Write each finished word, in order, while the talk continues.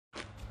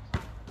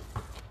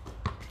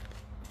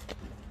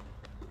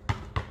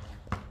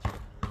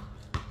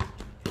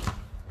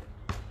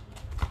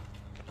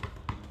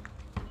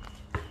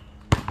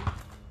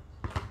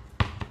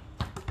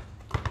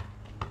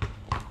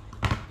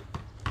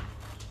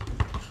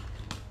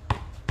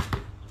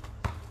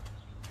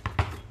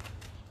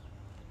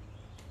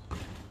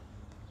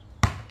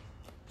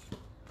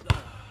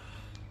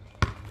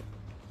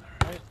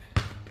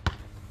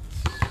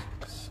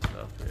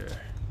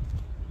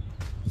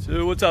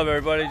So what's up,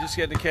 everybody? Just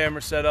getting the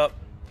camera set up,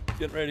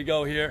 getting ready to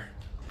go here.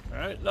 All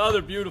right, another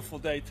beautiful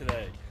day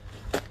today.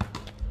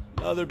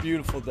 Another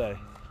beautiful day.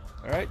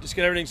 All right, just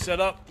get everything set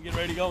up, get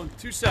ready to go in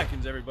 2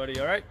 seconds, everybody.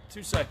 All right,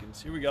 2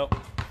 seconds. Here we go.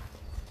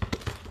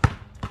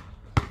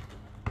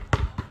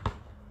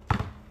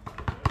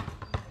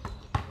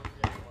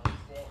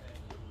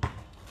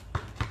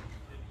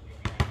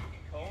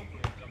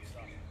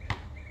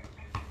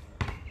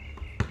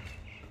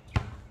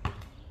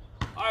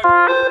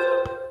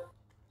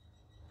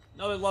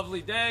 Another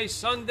lovely day,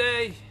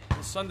 Sunday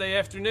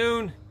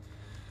afternoon.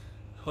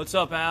 What's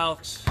up,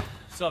 Alex?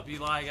 What's up,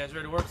 Eli? You guys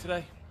ready to work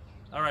today?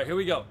 All right, here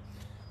we go.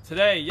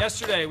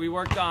 Yesterday, we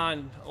worked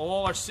on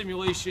all our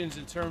simulations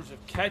in terms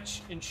of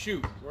catch and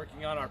shoot,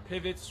 working on our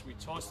pivots. We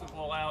tossed the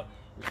ball out,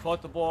 we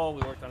caught the ball,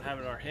 we worked on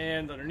having our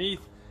hand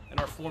underneath, and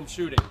our form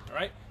shooting, all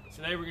right?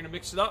 Today, we're gonna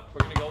mix it up.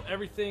 We're gonna go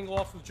everything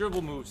off of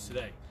dribble moves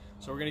today.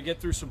 So we're gonna get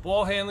through some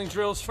ball handling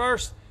drills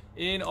first.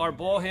 In our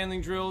ball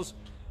handling drills,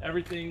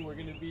 everything, we're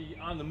gonna be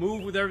on the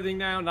move with everything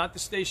now, not the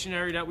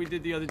stationary that we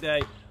did the other day.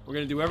 We're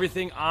gonna do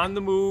everything on the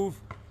move,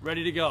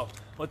 ready to go.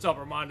 What's up,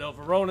 Armando?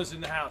 Verona's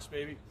in the house,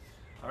 baby.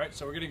 All right,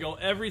 so we're gonna go,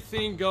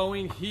 everything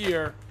going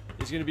here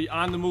is gonna be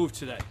on the move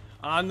today.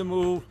 On the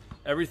move,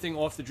 everything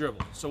off the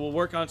dribble. So we'll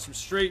work on some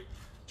straight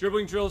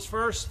dribbling drills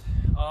first.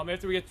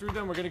 After we get through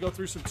them, we're gonna go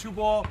through some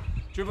 2-ball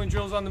dribbling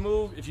drills on the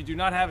move. If you do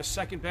not have a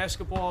second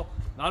basketball,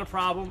 not a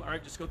problem. All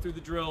right, just go through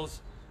the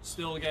drills,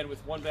 still again with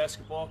 1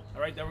 basketball.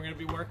 All right, then we're gonna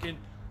be working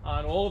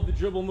on all of the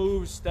dribble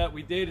moves that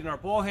we did in our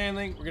ball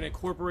handling. We're gonna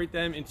incorporate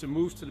them into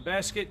moves to the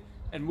basket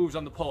and moves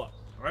on the pull-up.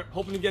 All right,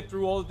 hoping to get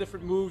through all the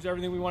different moves,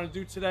 everything we wanna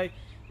do today.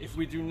 If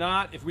we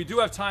do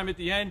have time at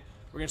the end,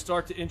 we're gonna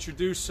start to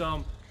introduce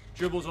some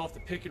dribbles off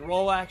the pick and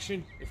roll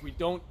action. If we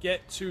don't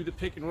get to the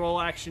pick and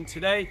roll action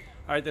today,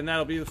 all right, then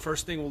that'll be the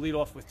first thing we'll lead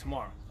off with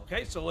tomorrow.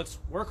 Okay, so let's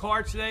work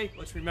hard today.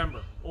 Let's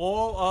remember,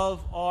 all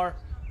of our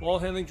ball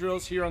handling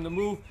drills here on the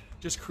move,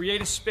 just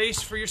create a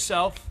space for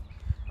yourself.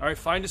 All right,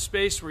 find a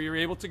space where you're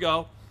able to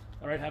go.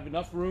 All right, have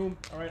enough room.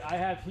 All right, I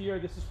have here,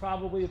 this is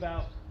probably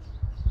about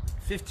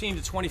 15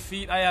 to 20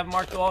 feet I have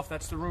marked off.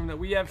 That's the room that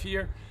we have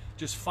here.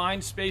 Just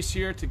find space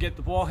here to get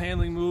the ball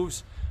handling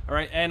moves, all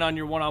right, and on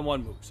your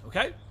one-on-one moves,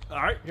 okay?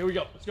 All right, here we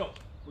go, let's go.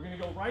 We're gonna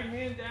go right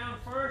hand down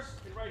first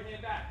and right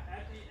hand back.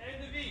 At the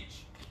end of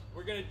each,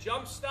 we're gonna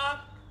jump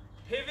stop,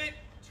 pivot,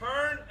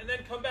 turn, and then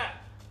come back.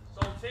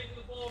 So I'm taking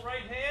the ball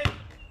right hand,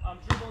 I'm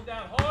dribbling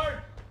down hard,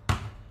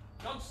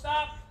 jump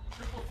stop,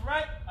 triple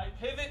threat, I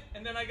pivot,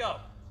 and then I go.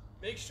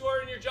 Make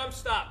sure in your jump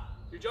stop,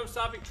 you're jump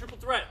stopping triple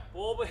threat.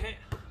 Ball behind,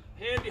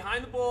 hand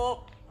behind the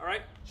ball, all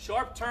right?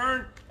 Sharp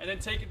turn, and then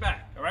take it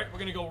back, all right? We're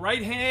gonna go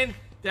right hand,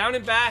 down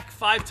and back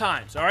 5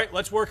 times, all right?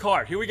 Let's work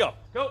hard. Here we go.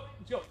 Go,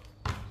 let's go.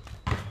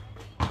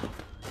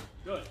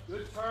 Good,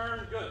 good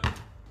turn, good.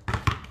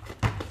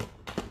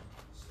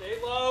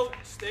 Stay low,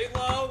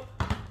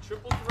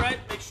 triple threat.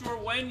 Make sure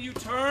when you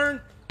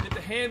turn, get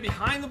the hand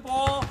behind the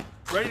ball,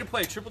 ready to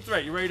play, triple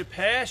threat. You ready to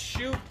pass,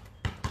 shoot,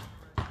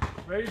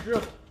 ready to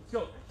dribble. Let's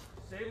go.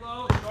 Stay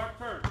low, sharp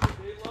turn.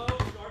 Stay low,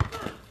 sharp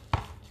turn.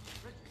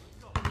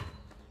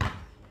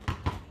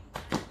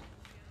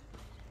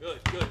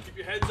 Good, good. Keep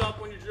your heads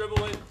up when you're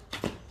dribbling.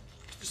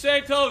 Mr.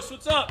 Santos,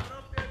 what's up?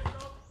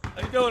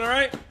 How you doing, all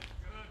right? Good.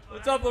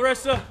 What's up,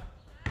 Larissa?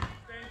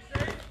 Staying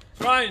safe?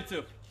 Trying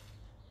to.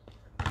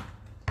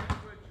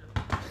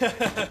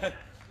 A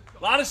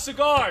lot of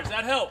cigars,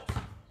 that helps.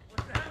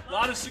 A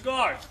lot of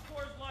cigars.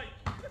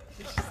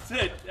 That's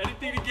it.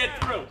 Anything to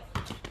get through.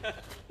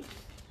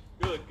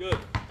 Good, good.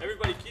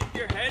 Everybody keep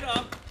your head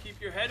up. Keep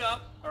your head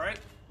up, all right?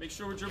 Make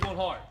sure we're dribbling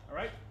hard, all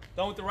right?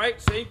 Done with the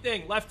right, same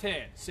thing, left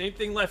hand. Same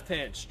thing, left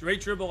hand.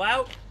 Straight dribble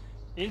out,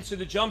 into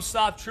the jump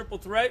stop, triple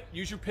threat.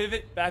 Use your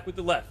pivot, back with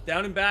the left.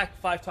 Down and back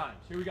 5 times.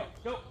 Here we go.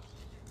 Go.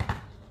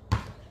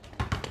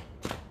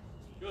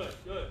 Good,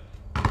 good.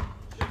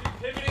 Should be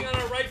pivoting on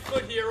our right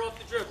foot here off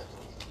the dribble.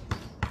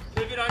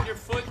 Pivot on your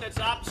foot that's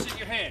opposite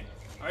your hand.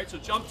 All right, so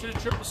jump to the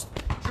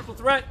triple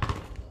threat.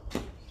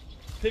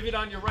 Pivot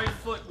on your right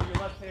foot with your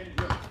left-handed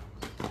dribble.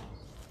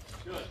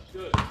 Good,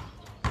 good.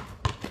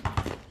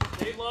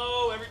 Stay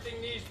low,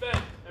 everything knees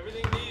bent.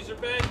 Everything knees are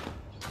bent.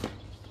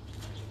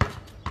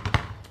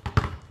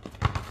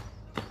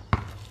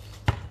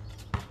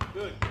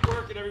 Good, keep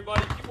working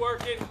everybody, keep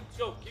working. Let's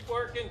go, keep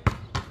working.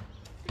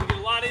 Gonna get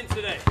a lot in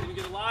today. Gonna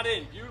get a lot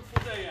in.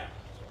 Beautiful day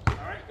out.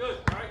 All right, good.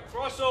 All right,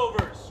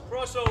 crossovers,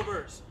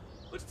 crossovers.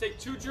 Let's take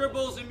 2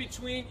 dribbles in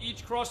between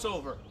each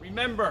crossover.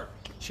 Remember,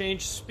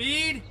 change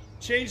speed,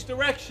 change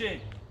direction.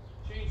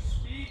 Change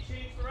speed,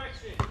 change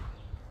direction.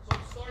 So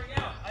I'm starting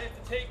out. I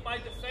have to take my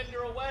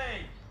defender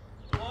away.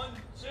 1,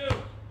 2.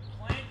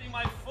 Planting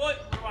my foot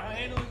where I'm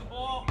handling the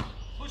ball,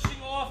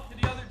 pushing off to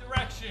the other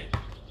direction.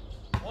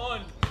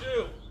 1,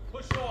 2.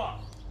 Push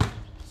off.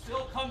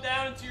 Still come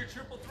down into your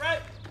triple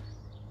threat.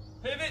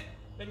 Pivot,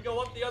 then go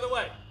up the other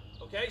way.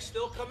 Okay,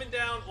 still coming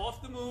down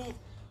off the move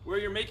where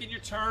you're making your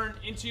turn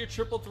into your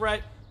triple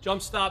threat.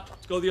 Jump stop,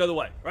 go the other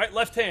way. All right,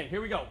 left hand,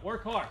 here we go.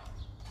 Work hard.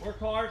 Work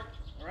hard,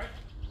 all right?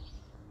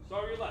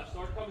 Start with your left,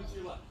 start coming to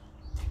your left.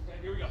 Okay,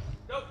 here we go.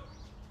 Go.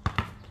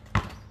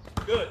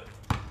 Good.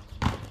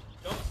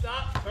 Don't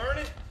stop. Turn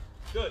it.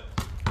 Good.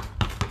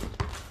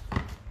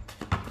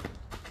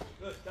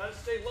 Good. Gotta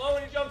stay low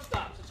in your jump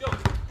stops. Let's go.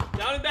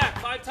 Down and back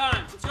 5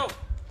 times. Let's go.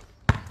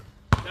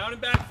 Down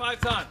and back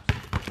 5 times.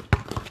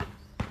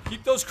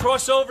 Keep those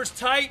crossovers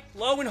tight,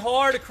 low and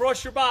hard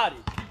across your body.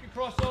 Keep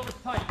your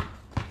crossovers tight.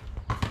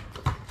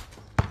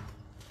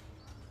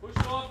 Push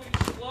off and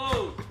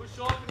explode. Push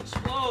off and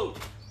explode.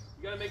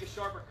 You gotta make a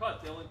sharper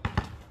cut, Dylan.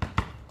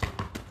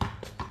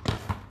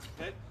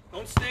 Okay?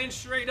 Don't stand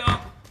straight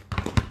up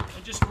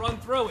and just run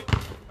through it.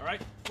 All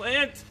right?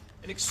 Plant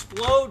and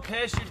explode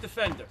past your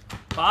defender.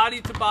 Body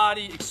to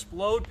body,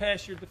 explode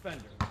past your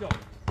defender. Let's go.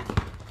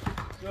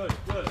 Good,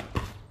 good.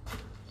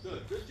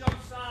 Good. Good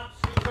jump stops,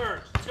 good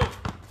turns. Let's go.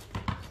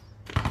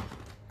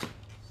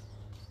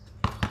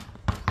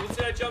 Into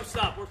that jump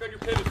stop. Work on your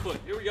pivot foot.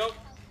 Here we go.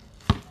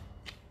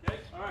 Okay.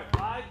 All right.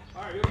 5.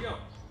 All right. Here we go.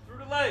 Through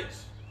the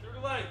legs. Through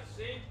the legs.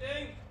 Same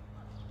thing.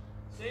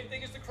 Same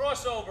thing as the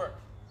crossover.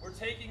 We're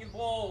taking the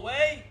ball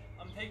away.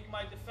 I'm taking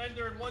my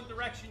defender in one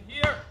direction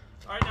here.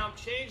 All right. Now I'm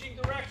changing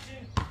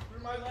direction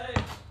through my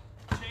legs.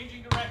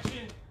 Changing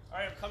direction. All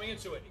right. I'm coming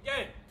into it.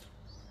 Again,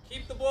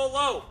 keep the ball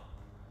low.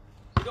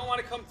 You don't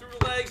want to come through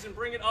the legs and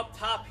bring it up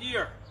top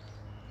here.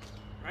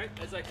 All right.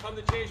 As I come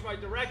to change my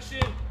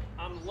direction,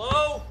 I'm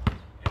low.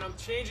 And I'm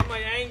changing my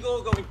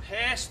angle, going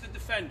past the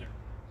defender.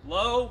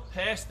 Low,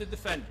 past the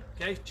defender.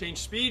 Okay? Change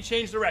speed,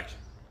 change direction.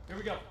 Here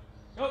we go.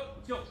 Go.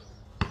 Let's go.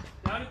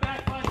 Down and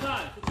back 5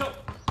 times. Let's go.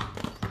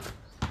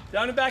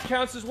 Down and back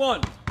counts as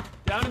 1.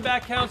 Down and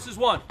back counts as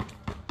 1.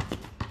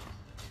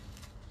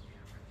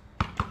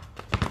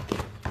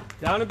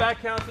 Down and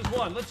back counts as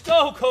 1. Let's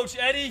go, Coach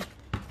Eddie.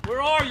 Where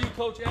are you,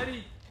 Coach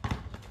Eddie? Let's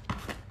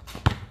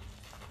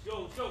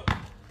go. Let's go.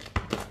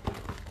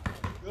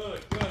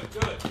 Good, good,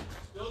 good.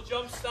 Still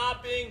jump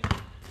stopping,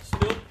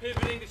 still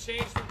pivoting to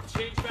change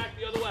back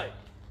the other way.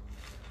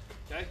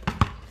 Okay?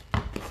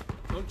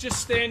 Don't just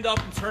stand up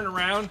and turn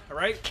around, all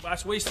right?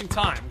 That's wasting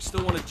time. We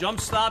still want to jump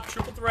stop,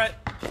 triple threat,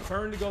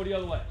 turn to go the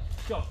other way.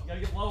 Let's go. You got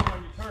to get lower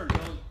on your turn,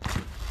 Dylan.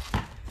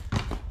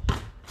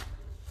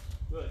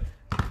 Good.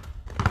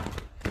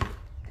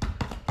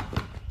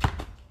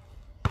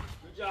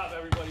 Good job,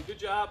 everybody. Good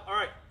job. All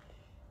right.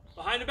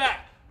 Behind the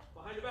back.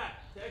 Behind the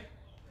back, okay?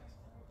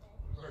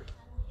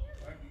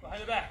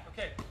 Behind the back,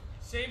 okay.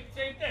 Same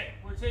thing.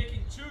 We're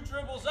taking 2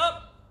 dribbles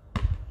up.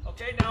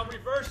 Okay, now I'm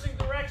reversing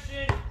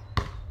direction.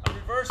 I'm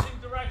reversing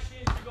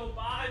direction to go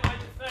by my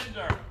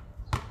defender.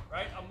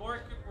 Right? I'm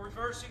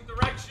reversing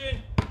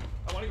direction.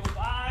 I want to go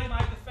by my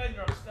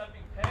defender. I'm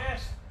stepping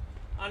past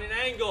on an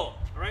angle.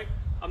 All right?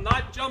 I'm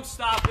not jump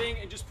stopping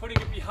and just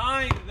putting it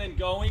behind and then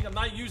going. I'm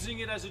not using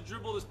it as a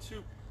dribble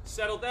to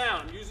settle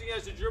down. I'm using it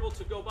as a dribble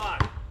to go by.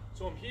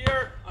 So I'm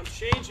here. I'm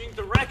changing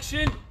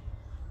direction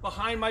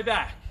behind my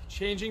back.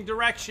 Changing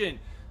direction,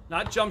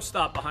 not jump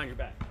stop behind your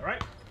back. All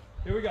right?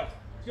 Here we go.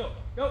 Let's go.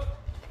 Go.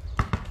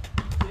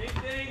 Same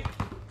thing.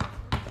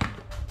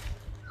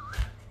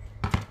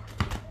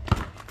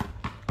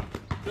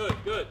 Good,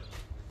 good.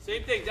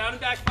 Same thing. Down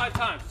and back 5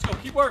 times. Let's go.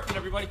 Keep working,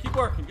 everybody. Keep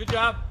working. Good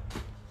job.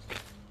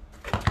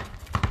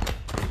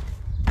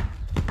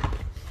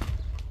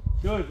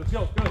 Good. Let's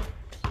go. Good.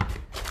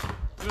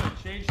 Good.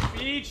 Change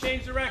speed,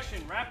 change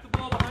direction. Wrap the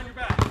ball behind your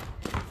back.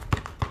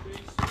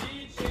 Change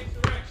speed, change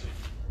direction.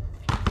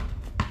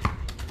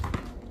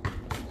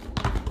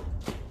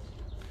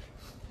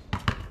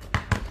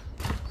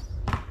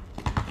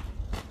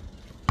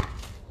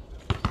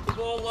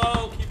 Ball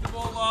low, keep the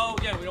ball low.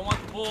 Again, we don't want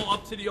the ball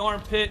up to the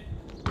armpit.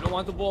 We don't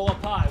want the ball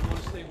up high. We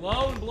want to stay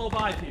low and blow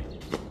by people.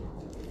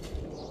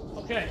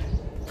 Okay.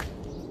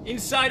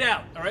 Inside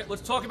out. All right,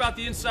 let's talk about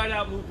the inside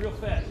out move real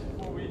fast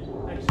before we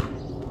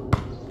execute.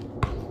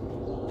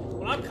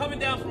 When I'm coming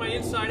down from my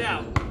inside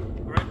out,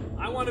 all right,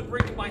 I want to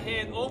bring my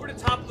hand over the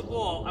top of the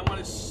ball. I want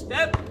to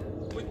step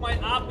with my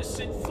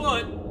opposite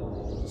foot.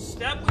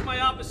 Step with my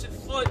opposite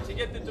foot to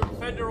get the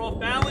defender off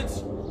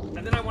balance.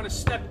 And then I want to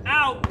step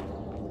out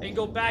and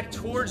go back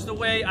towards the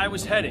way I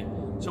was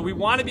heading. So we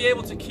want to be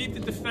able to keep the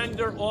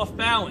defender off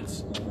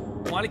balance.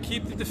 We want to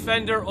keep the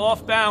defender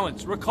off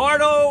balance.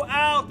 Ricardo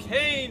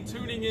Alcane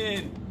tuning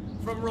in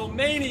from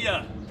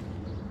Romania.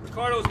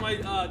 Ricardo is my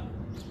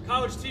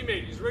college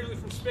teammate. He's originally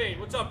from Spain.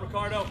 What's up,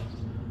 Ricardo?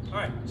 All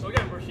right, so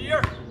again, we're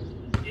here,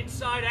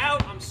 inside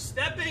out. I'm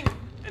stepping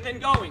and then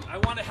going. I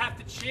want to have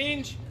to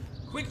change,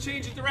 quick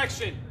change of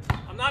direction.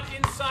 I'm not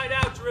inside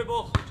out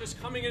dribble,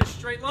 just coming in a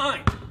straight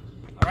line.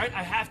 All right,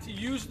 I have to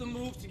use the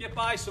move to get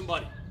by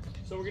somebody.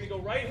 So we're going to go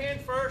right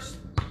hand first.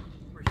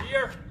 We're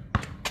here,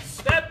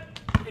 step,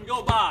 and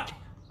go by.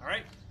 All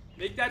right,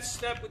 make that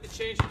step with the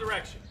change of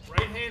direction.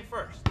 Right hand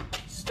first,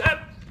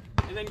 step,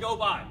 and then go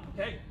by.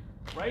 Okay,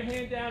 right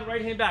hand down,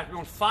 right hand back. We're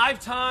going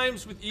 5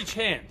 times with each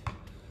hand.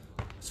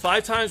 It's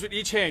 5 times with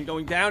each hand,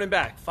 going down and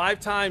back. 5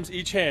 times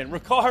each hand.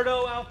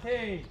 Ricardo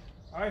Alcane.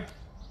 All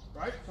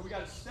right, so we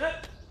got to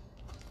step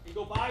and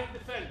go by the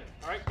defender.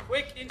 All right,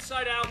 quick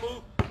inside out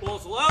move.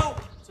 Ball's low,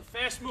 it's a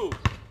fast move.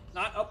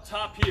 Not up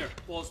top here.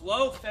 Ball's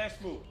low, fast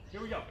move.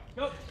 Here we go.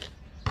 Go.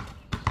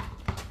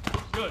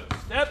 Good.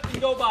 Step and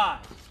go by.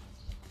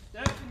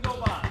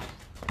 go by.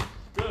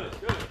 Good,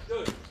 good,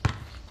 good.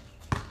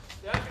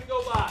 Step and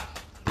go by.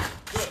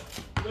 Good,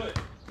 good.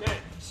 Okay,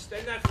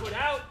 extend that foot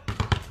out.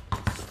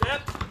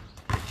 Step.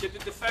 Get the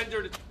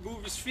defender to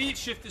move his feet,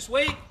 shift his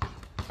weight.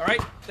 All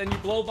right, then you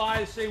blow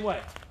by the same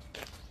way.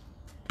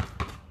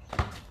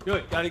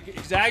 Good, got to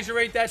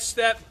exaggerate that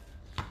step.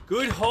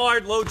 Good,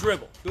 hard, low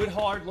dribble. Good,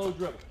 hard, low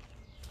dribble.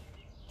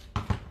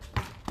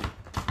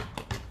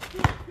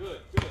 Good, good,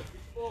 good. Keep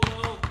the ball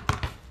low.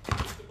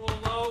 Keep the ball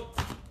low.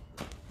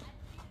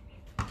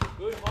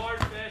 Good, hard,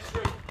 fast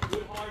dribble.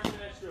 Good, hard,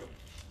 fast dribble.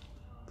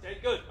 Okay,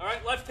 good. All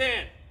right, left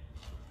hand.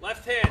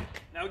 Left hand.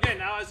 Now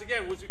again, as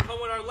we come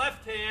with our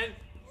left hand,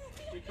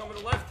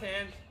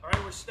 all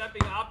right, we're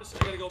stepping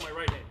opposite. I gotta go with my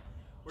right hand.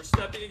 We're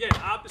stepping again,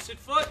 opposite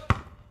foot,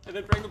 and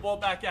then bring the ball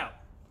back out.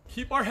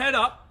 Keep our head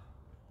up.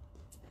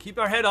 Keep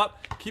our head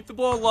up. Keep the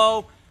ball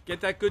low.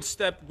 Get that good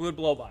step, good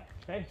blow by.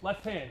 Okay,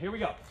 left hand. Here we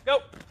go. Go.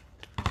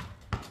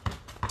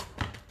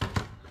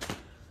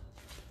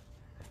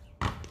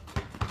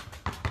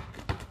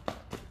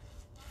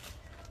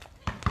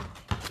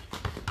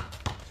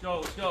 Let's go,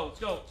 let's go, let's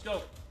go, let's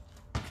go.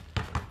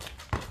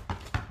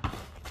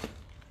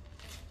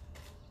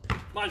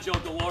 Come on, Joe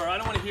DeLaura. I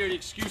don't want to hear the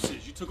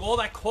excuses. You took all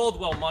that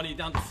Caldwell money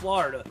down to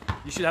Florida.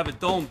 You should have a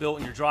dome built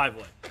in your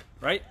driveway,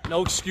 right?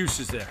 No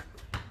excuses there.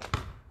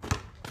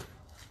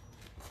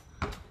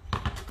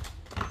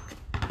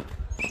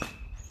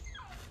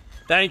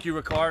 Thank you,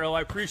 Ricardo. I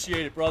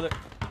appreciate it, brother.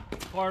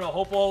 Ricardo,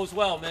 hope all is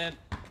well, man.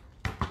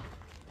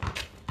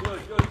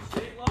 Good, good.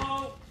 Stay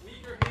low.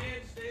 Leave your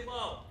hands. Stay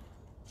low.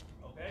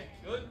 Okay,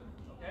 good.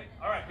 Okay.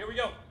 All right, here we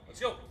go.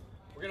 Let's go.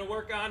 We're going to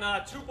work on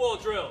 2-ball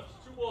drills.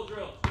 2-ball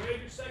drills. Grab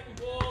your second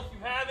ball if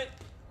you have it.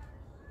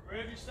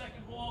 Grab your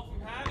second ball if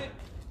you have it.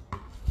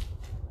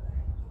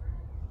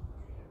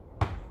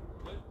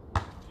 Good.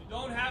 If you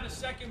don't have a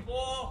second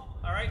ball,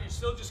 all right, you're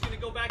still just going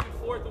to go back and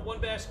forth with one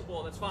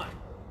basketball. That's fine.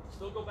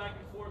 Still go back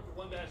and forth with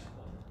one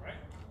basketball, all right?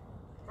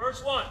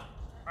 First one.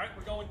 All right,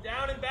 we're going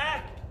down and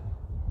back.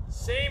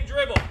 Same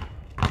dribble.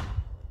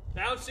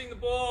 Bouncing the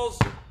balls,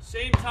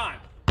 same time.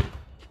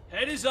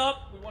 Head is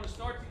up. We want to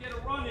start to get a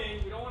run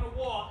in. We don't want to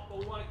walk, but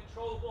we want to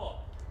control the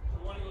ball. So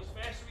we want to go as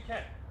fast as we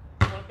can.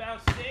 We want to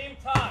bounce same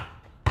time.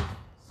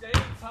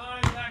 Same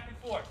time, back and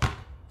forth.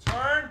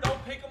 Turn,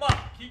 don't pick them up.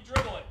 Keep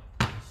dribbling.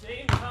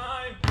 Same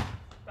time,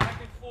 back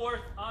and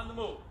forth on the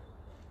move.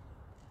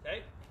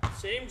 Okay?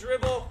 Same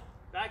dribble,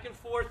 back and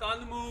forth on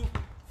the move.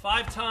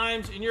 5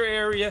 times in your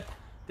area.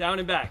 Down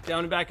and back. Down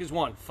and back is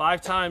 1.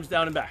 5 times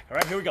down and back. All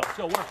right, here we go. Let's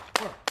go. Work.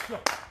 Go.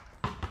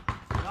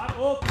 Not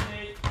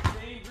alternate.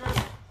 Same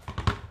dribble.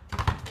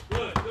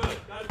 Good, good.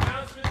 Got to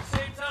bounce them at the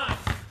same time.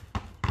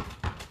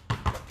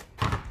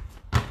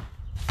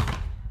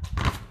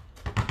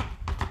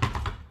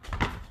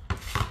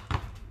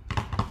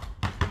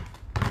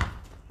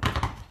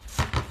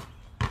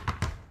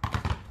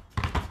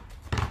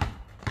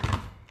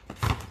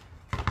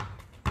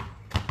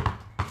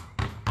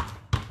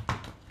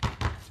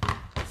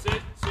 That's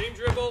it. Same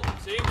dribble,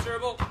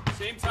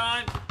 same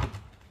time.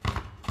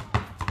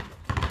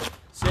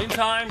 Same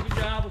time. Good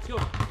job. Let's go.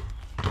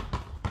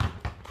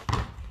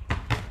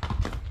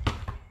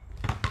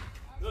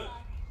 Good.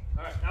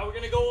 All right, now we're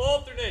going to go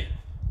alternate.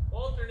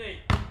 Alternate.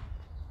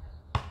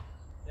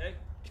 Okay,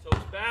 so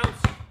it's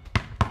bounce.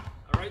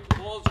 All right, the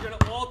ball's going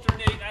to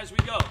alternate as we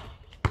go.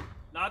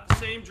 Not the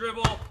same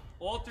dribble.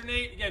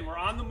 Alternate. Again, we're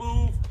on the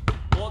move.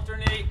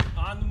 Alternate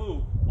on the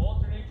move.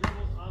 Alternate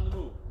dribbles on the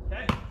move.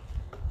 Okay?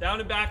 Down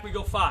and back, we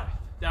go 5.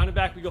 Down and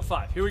back, we go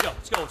 5. Here we go.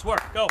 Let's go. Let's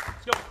work. Go.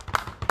 Let's go.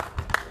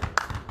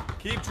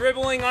 Keep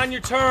dribbling on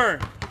your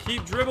turn.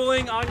 Keep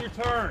dribbling on your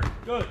turn.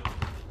 Good.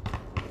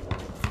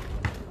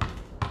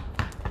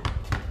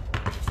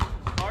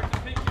 Start to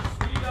pick your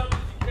speed up if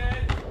you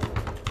can.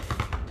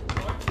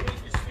 Start to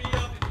pick your speed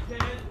up if you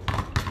can.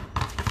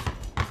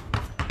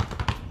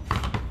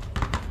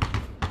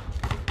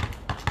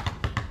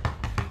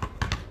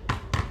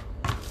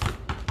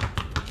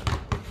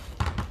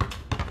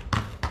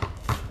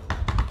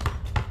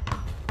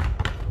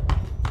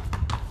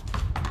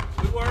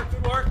 Good work,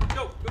 good work. Let's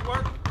go. Good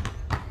work.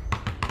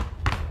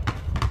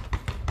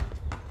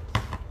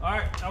 All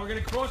right, now we're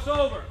going to cross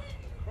over.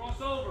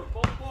 Cross over.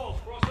 Both balls.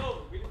 Cross over.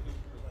 We didn't do it.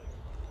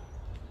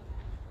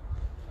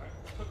 All right,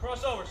 so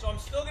cross over. So I'm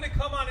still going to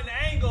come on an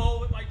angle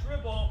with my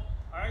dribble. All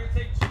right, I'm going to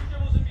take 2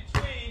 dribbles in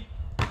between.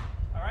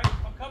 All right,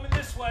 I'm coming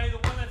this way. The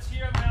one that's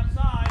here, I'm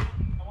outside.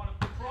 I want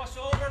to cross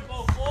over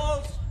both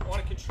balls. I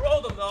want to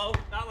control them, though.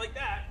 Not like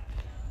that.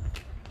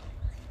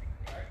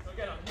 All right, so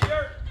again, I'm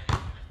here.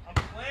 I'm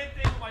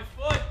planting with my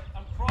foot.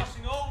 I'm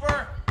crossing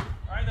over.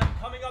 All right, then I'm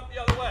coming up the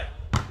other way.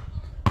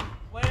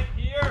 Plant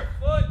here,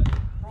 foot,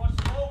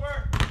 crossing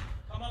over,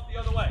 come up the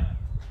other way.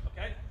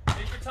 Okay?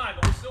 Take your time,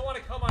 but we still want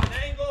to come on an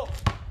angle,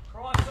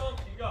 cross them,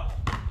 and go.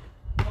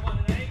 Come on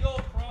an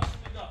angle, cross them,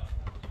 and go.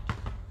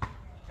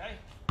 Okay?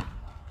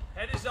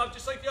 Head is up,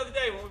 just like the other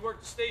day when we worked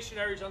the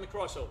stationaries on the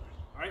crossovers.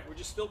 All right? We're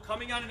just still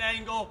coming on an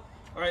angle.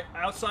 All right?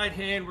 Outside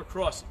hand, we're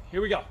crossing.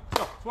 Here we go. Let's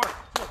go. Let's work.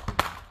 Let's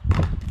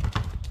work.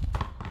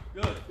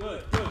 Good,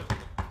 good, good.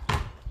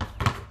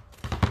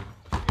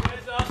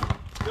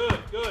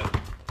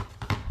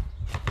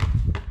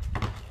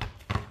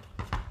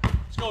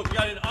 If you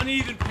got an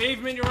uneven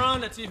pavement you're on,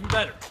 that's even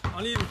better.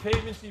 Uneven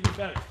pavement's even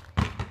better.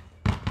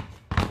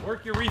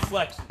 Work your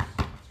reflexes.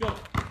 Let's go.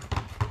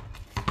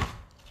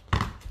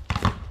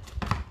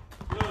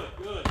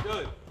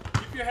 Good.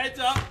 Keep your heads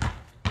up.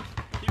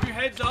 Keep your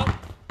heads up.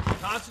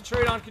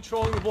 Concentrate on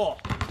controlling the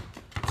ball.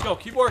 Let's go.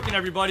 Keep working,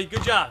 everybody.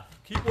 Good job.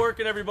 Keep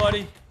working,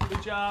 everybody.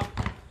 Good job.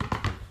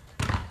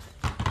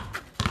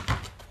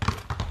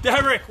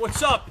 Derek,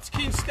 what's up? It's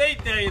Keene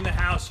State Day in the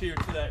house here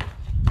today.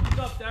 What's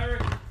up,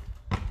 Derek?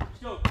 Let's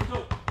go.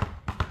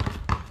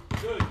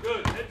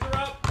 Good. Heads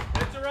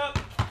are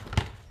up.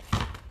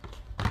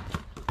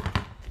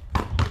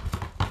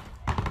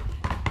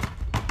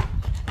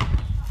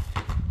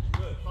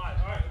 Good, 5.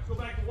 All right, let's go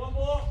back to one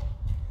ball.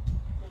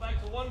 Go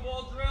back to one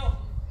ball drill.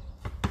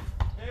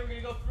 Okay, we're going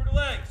to go through the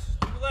legs.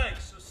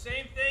 So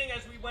same thing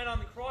as we went on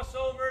the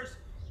crossovers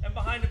and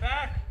behind the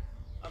back.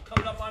 I'm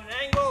coming up on an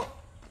angle.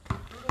 Through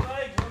the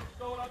legs, I'm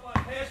going up on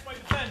past my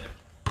defender.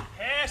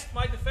 Past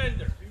my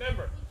defender.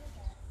 Remember.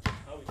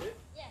 Oh, we did?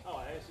 Yeah. Oh,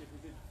 I asked you if we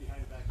did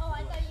behind the back. Oh,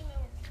 I thought you meant.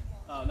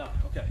 Oh, no.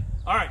 Okay.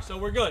 All right, so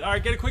we're good. All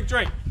right, get a quick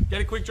drink. All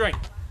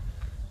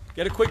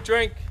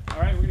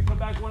right, we're going to come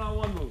back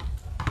one-on-one move.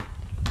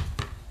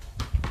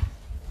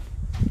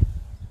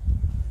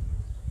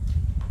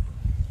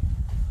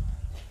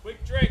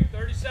 Quick drink,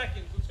 30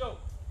 seconds. Let's go.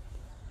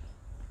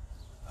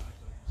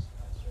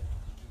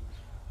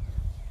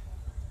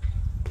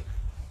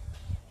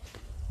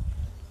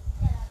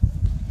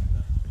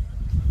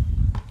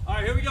 All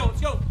right, here we go. Let's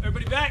go.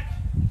 Everybody back.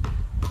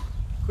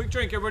 Quick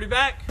drink. Everybody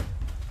back.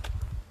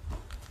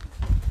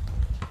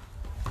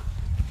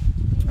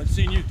 I'm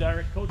seeing you,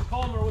 Derek. Coach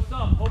Calmer, what's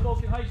up?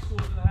 Hoboken High School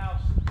is in the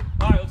house.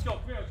 All right, let's go.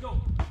 Here, let's go.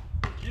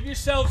 Give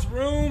yourselves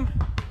room.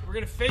 We're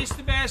going to face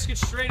the basket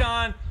straight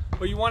on,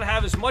 but you want to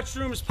have as much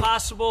room as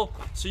possible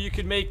so you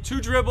can make 2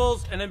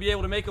 dribbles and then be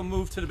able to make a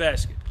move to the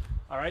basket.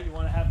 All right, you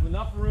want to have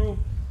enough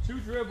room, 2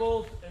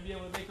 dribbles, and be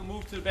able to make a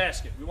move to the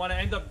basket. We want to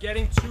end up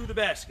getting to the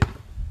basket.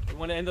 We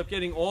want to end up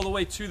getting all the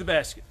way to the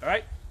basket. All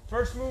right,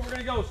 first move we're going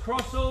to go is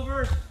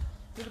crossover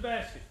to the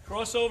basket.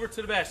 Crossover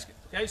to the basket.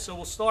 Okay, so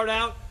we'll start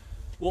out.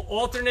 We'll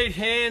alternate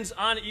hands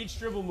on each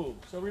dribble move.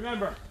 So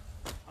remember,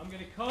 I'm going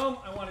to come.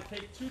 I want to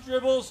take 2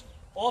 dribbles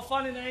off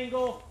on an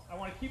angle. I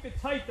want to keep it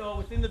tight, though,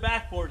 within the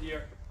backboard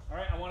here. All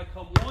right, I want to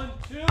come 1,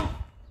 2,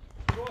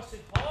 cross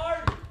it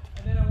hard,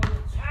 and then I want to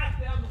attack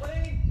down the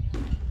lane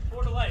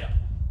for the layup.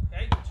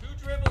 Okay, 2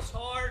 dribbles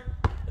hard,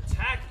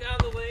 attack down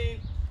the lane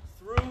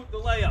through the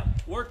layup.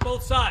 Work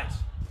both sides.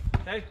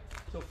 Okay,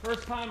 so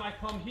first time I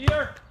come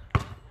here,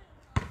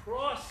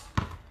 cross,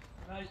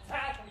 and I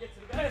attack and get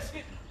to the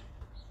basket.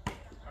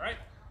 All right,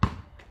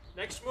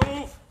 next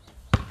move,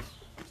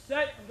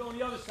 set, I'm going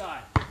the other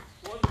side.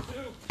 1, 2,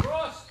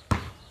 cross,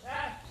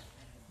 attack,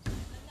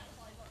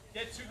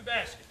 get to the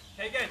basket.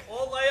 Okay, again,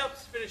 all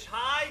layups finish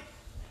high,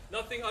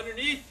 nothing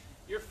underneath.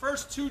 Your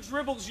first 2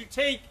 dribbles you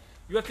take,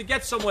 you have to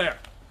get somewhere.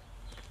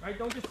 Right?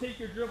 Don't just take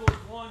your dribbles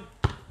one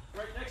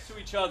right next to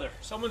each other.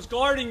 Someone's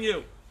guarding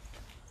you.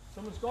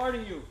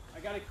 I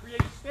got to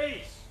create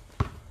space.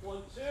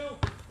 1, 2,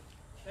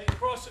 then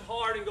cross it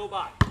hard and go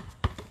by.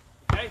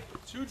 Okay,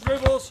 2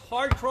 dribbles,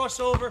 hard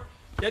crossover,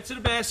 get to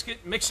the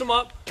basket, mix them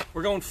up.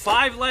 We're going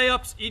 5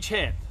 layups each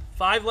hand.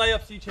 5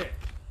 layups each hand.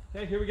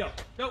 Okay, here we go.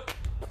 Go.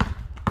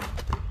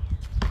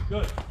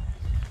 Good.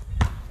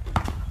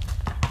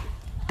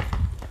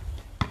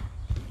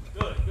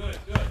 Good.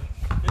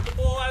 Get the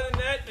ball out of the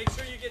net. Make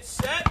sure you get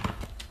set.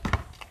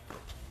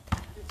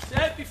 Get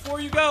set before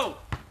you go.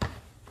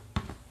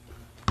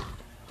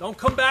 Don't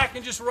come back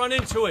and just run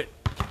into it.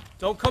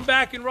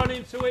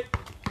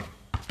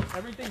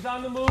 Everything's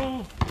on the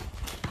move.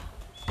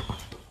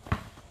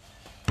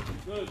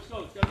 Good. Let's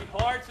go. It's going to be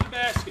hard to the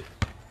basket.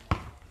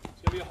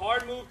 It's going to be a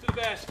hard move to the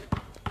basket.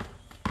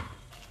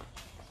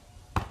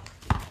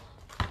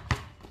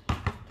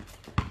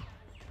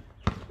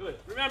 Good.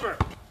 Remember,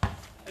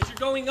 as you're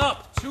going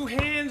up, 2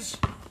 hands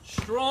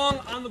strong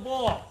on the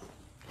ball.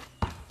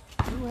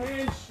 2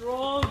 hands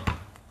strong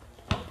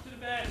up to the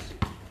basket.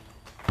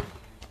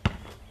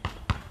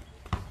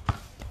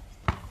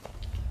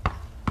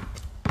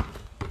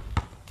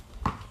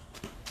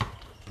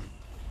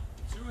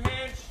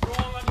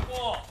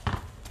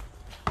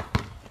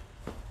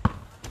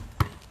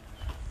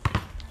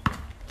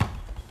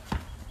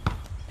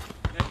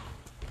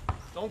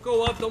 Don't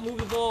go up, don't move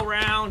the ball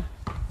around.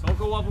 Don't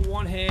go up with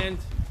 1 hand.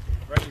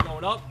 Right, you're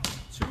going up,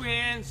 2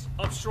 hands,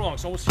 up strong.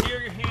 So we'll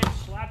hear your hands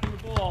slapping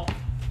the ball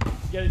to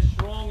get it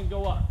strong and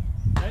go up.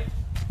 Okay?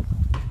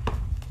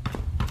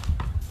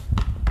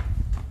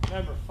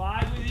 Remember,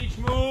 5 with each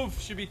move,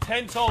 should be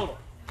 10 total.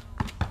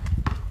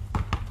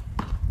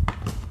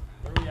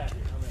 Where are we at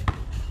here? How many?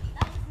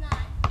 That was 9.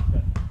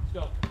 Okay, let's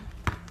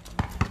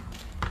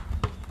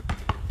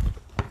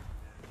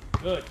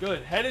go.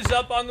 Good. Head is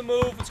up on the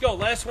move. Let's go.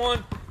 Last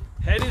one.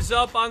 Head is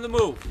up on the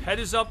move.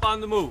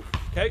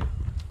 Okay?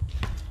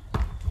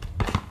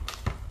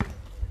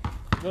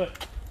 Good.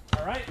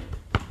 All right.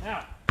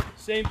 Now,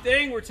 same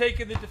thing. We're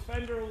taking the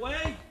defender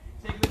away.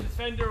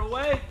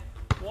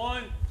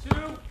 1, 2,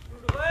 through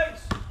the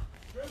legs.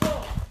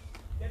 Dribble.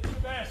 Get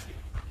the basket.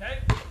 Okay?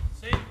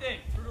 Same thing.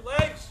 Through the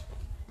legs.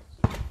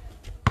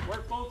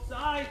 Work both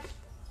sides.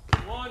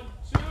 1,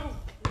 2,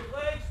 through the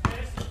legs.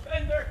 Pass the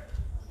defender.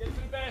 Get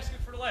to the basket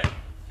for the leg.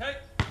 Okay?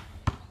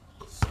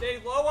 Stay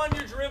low on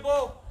your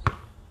dribble.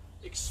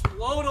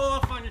 Explode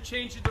off on your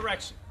change of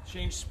direction.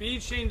 Change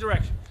speed, change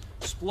direction.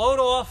 Explode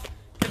off.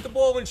 Get the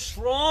ball in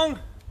strong.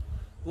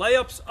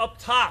 Layups up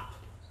top.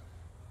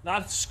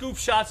 Not scoop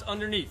shots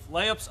underneath.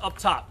 Layups up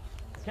top.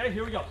 Okay,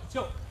 here we go. Let's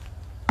go.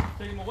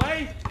 Take them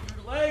away.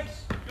 Through the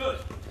legs. Good.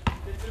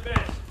 Get to the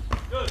basket.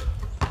 Good.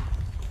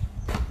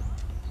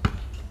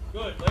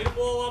 Good. Lay the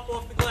ball up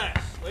off the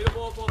glass. Lay the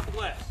ball up off the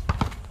glass.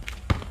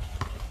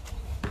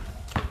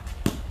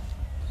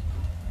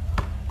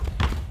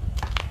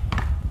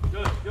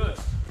 Good, good.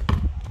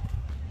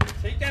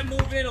 Take that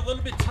move in a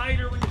little bit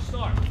tighter when you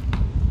start.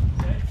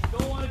 Okay? You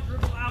don't want to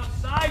dribble out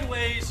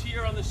sideways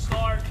here on the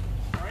start.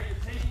 All right,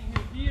 you're taking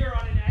him here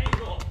on an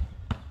angle.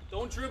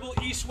 Don't dribble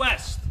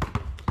east-west.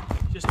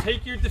 Just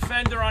take your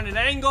defender on an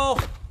angle.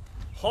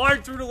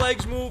 Hard through the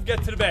legs move,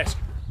 get to the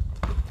basket.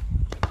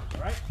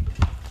 All right?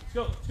 Let's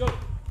go, let's go.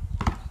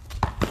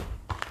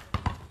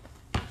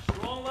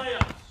 Strong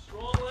layups,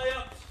 strong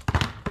layups.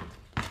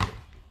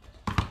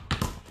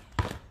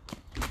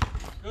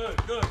 Good,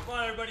 good. Come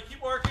on, everybody,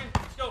 keep working.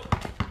 Let's go.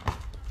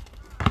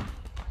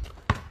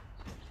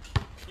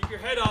 Keep your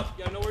head up.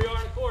 You gotta know where you are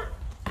in the court.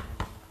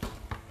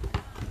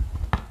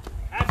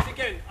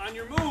 Again, on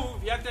your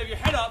move, you have to have your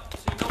head up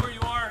so you know where you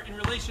are in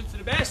relation to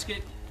the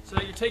basket so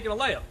that you're taking a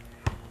layup.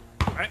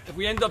 All right? If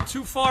we end up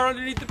too far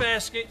underneath the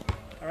basket,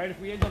 all right, if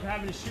we end up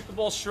having to shoot the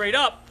ball straight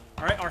up,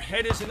 all right, our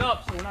head isn't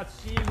up, so we're not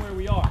seeing where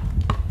we are.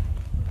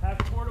 Have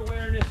court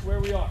awareness where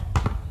we are.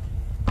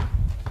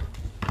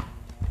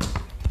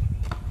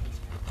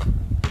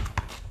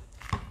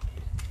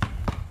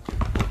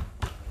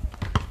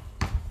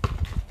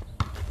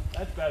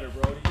 That's better,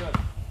 Brody. Good.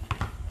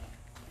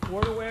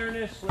 Court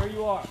awareness where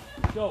you are.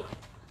 Go.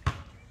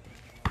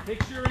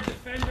 Picture a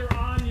defender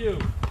on you.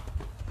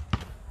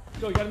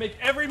 So you got to make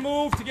every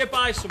move to get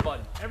by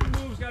somebody. Every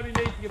move's got to be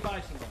made to get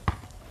by somebody.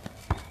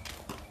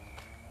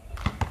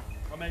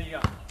 How many you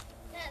got? 10.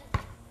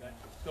 Okay.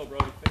 Let's go,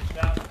 Brody. Finish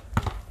it out.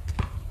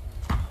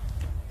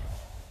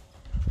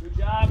 Good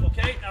job.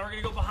 Okay, now we're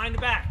going to go behind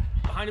the back.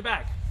 Behind the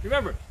back.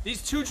 Remember,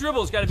 these two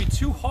dribbles got to be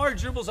two hard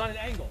dribbles on an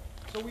angle.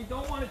 So we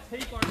don't want to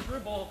take our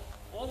dribble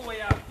all the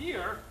way out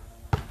here.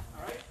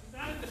 All right?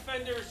 Now the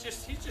defender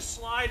is he's just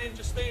sliding,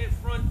 just staying in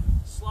front,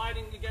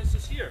 sliding against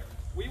us here.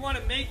 We want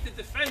to make the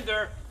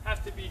defender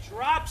have to be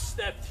drop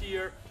stepped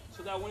here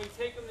so that when we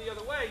take him the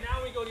other way,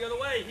 now we go the other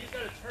way, he's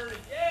got to turn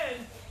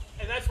again,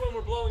 and that's when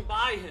we're blowing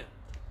by him.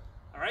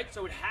 All right?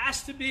 So it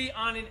has to be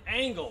on an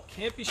angle.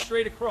 Can't be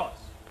straight across.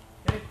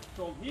 Okay?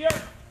 So here,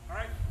 all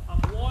right, I'm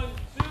 1,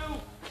 2,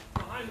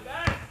 behind the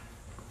back,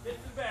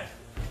 get to the basket.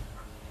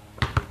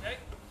 Okay?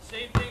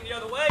 Same thing the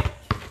other way.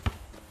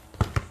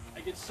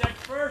 I get set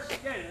first,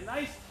 again, a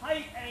nice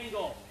tight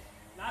angle,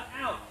 not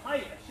out,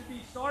 tight. I should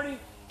be starting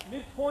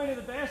midpoint of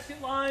the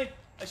basket line.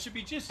 I should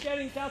be just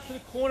getting out to the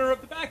corner of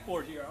the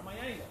backboard here on my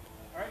angle.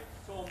 All right,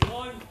 so I'm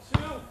 1, 2,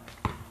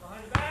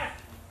 behind the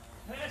back,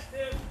 past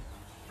him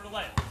for the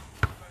leg.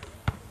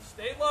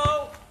 Stay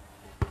low,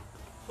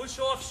 push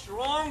off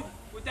strong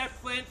with that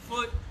plant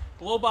foot,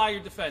 blow by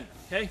your defender,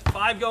 okay?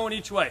 5 going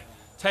each way,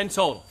 10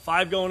 total,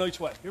 5 going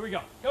each way. Here we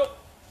go, go.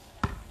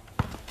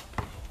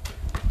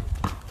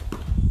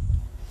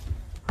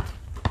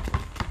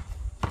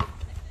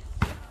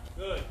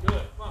 Good,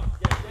 good. Come on.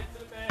 Get to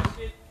the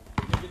basket.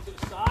 Get to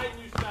the side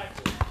and use the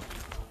backboard.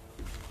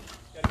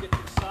 Got to get to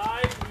the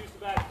side and use the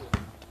backboard.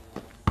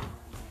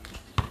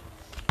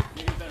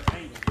 You get a better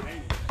angle.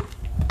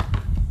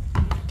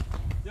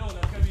 Dylan,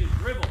 that's going to be a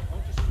dribble.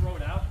 Don't just throw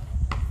it out.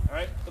 All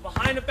right? The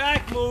behind the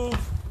back move.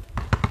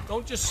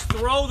 Don't just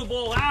throw the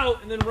ball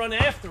out and then run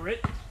after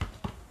it.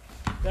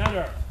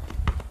 Better.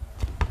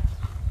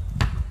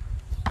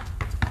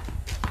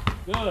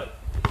 Good.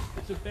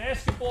 It's a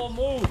basketball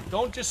move.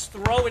 Don't just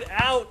throw it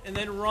out and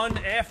then run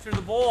after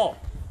the ball.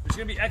 There's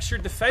going to be extra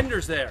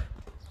defenders there.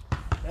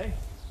 Okay?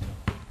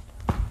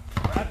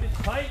 Wrap it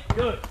tight.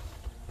 Good.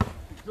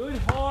 Good,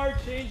 hard,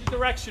 change of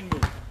direction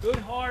move. Good,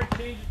 hard,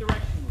 change of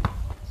direction move.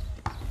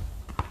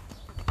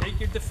 Take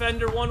your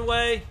defender one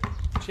way,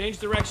 change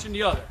direction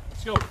the other.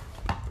 Let's go.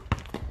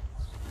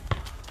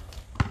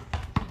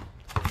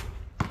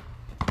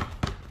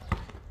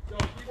 So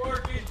keep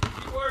working,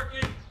 keep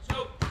working.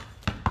 So.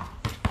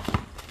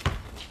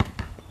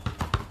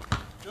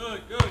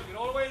 Good, good. Get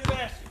all the way to the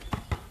basket.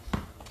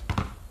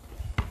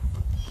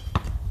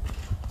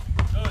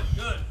 Good,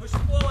 good. Push the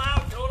ball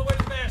out, get all the way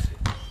to the basket.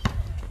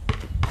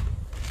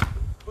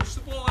 Push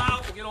the ball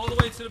out and get all the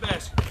way to the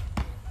basket.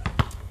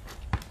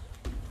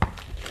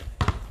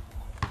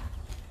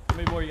 How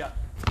many more you got?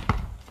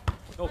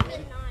 Go for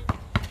it. 9.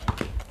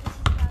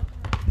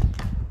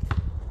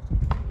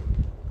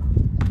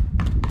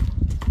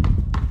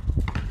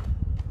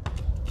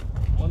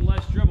 One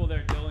less dribble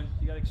there, Dylan.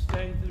 You got to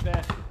extend to the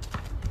basket.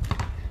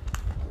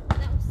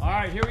 All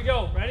right, here we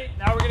go. Ready?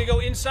 Now we're going to go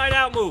inside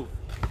out move.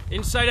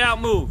 Inside out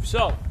move.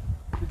 So,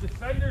 the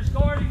defender's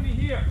guarding me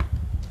here.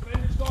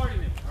 Defender's guarding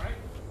me, all right?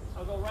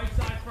 I'll go right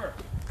side first.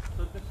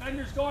 So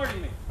defender's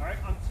guarding me, all right?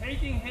 I'm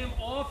taking him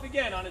off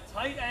again on a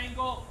tight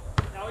angle.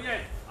 Now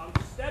again, I'm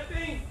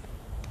stepping,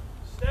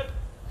 step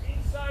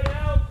inside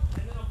out,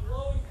 and then I'm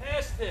blowing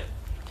past him.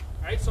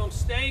 All right, so I'm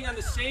staying on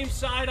the same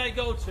side I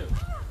go to. All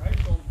right,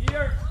 so I'm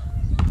here,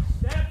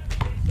 step,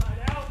 inside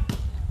out,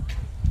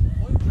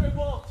 one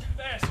dribble to the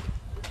basket.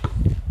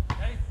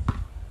 Okay?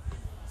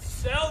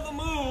 Sell the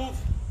move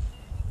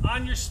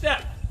on your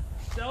step.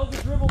 Sell the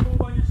dribble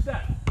move on your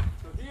step.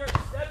 So here,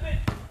 step it,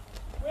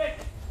 quick,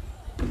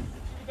 to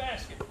the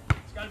basket.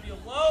 It's got to be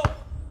a low,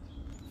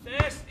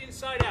 fast,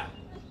 inside out.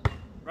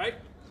 Right?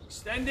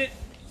 Extend it,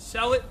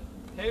 sell it.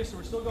 Okay, so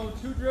we're still going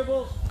 2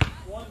 dribbles.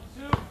 1,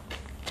 2,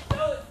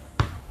 sell it.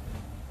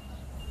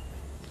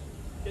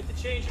 Get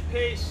the change of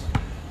pace,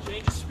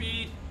 change of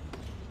speed.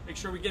 Make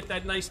sure we get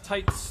that nice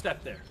tight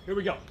step there. Here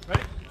we go.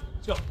 Ready?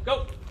 Let's go.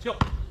 Go. Let's go.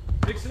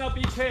 Mixing up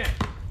each hand.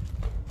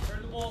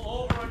 Turn the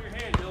ball over on your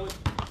hand, Dylan.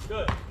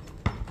 Good.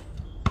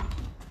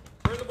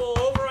 Turn the ball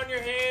over on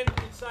your hand,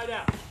 inside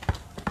out.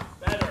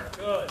 Better.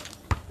 Good.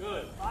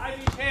 Good.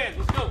 5 each hand.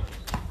 Let's go.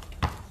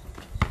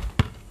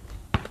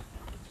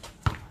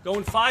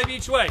 Going 5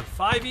 each way.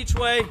 5 each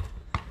way.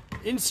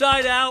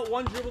 Inside out.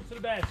 1 dribble to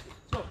the basket.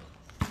 Let's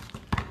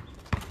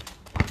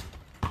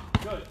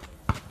go. Good.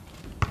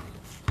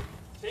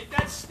 Take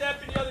that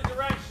step in the other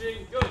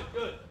direction. Good,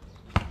 good.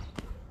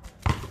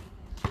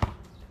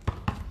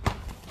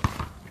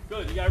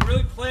 Good. You got to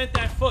really plant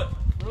that foot.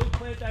 Really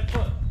plant that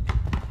foot.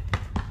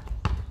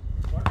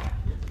 Good.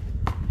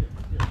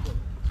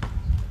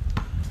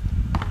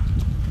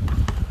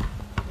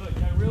 Good.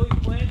 You got to really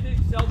plant it.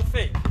 Sell the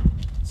fake.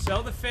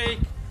 Sell the fake.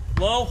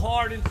 Low,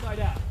 hard, inside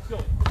out. Let's go.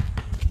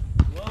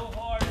 Low,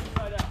 hard,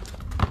 inside out.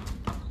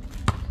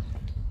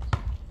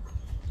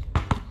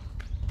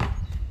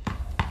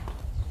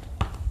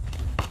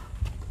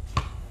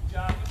 Good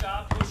job, good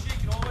job. Push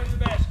it, get all the way to the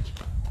basket.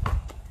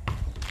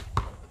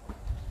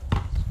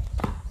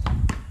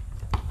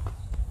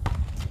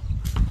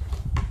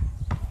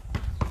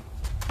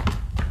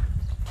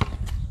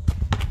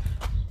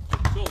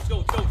 Let's go.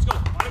 A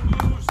lot of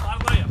moves, a lot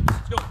of layups.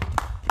 Let's go.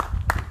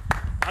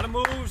 A lot of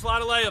moves, a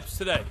lot of layups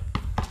today.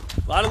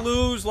 A lot of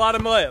lose, a lot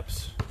of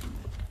layups.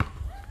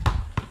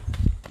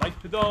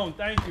 Mike Padone,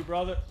 thank you,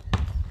 brother.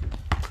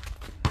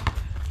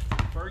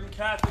 Bergen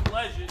Catholic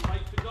legend,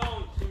 Mike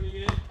Padone tuning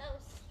in. That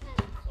was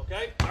 10.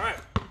 Okay, all right.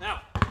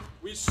 Now,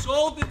 we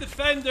sold the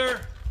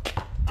defender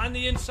on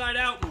the inside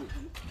out move.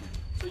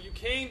 So you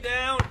came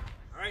down,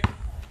 all right,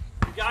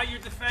 you got your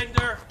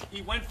defender,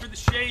 he went for the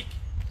shake,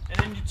 and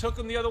then you took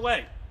him the other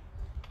way.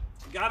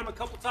 You got him a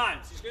couple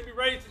times. He's going to be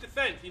ready to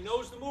defend. He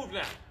knows the move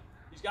now.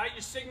 He's got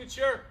your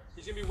signature.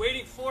 He's going to be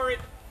waiting for it.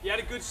 He had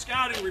a good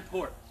scouting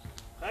report.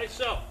 Okay,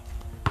 so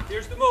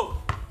here's the move.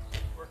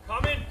 We're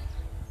coming.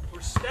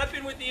 We're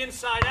stepping with the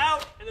inside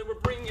out, and then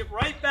we're bringing it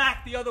right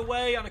back the other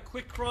way on a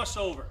quick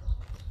crossover.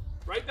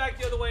 Right back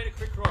the other way in a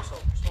quick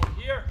crossover. So I'm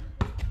here,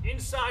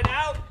 inside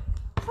out,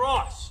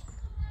 cross.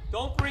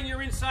 Don't bring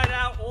your inside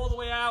out all the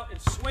way out and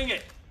swing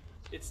it.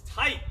 It's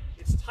tight.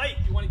 It's tight.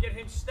 You want to get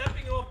him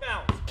stepping off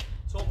balance.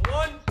 So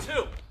 1,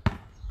 2,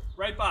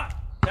 right by,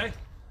 okay?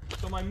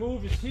 So my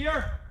move is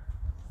here.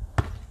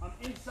 I'm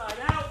inside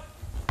out,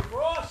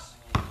 cross,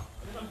 and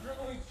then I'm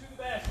dribbling to the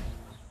basket.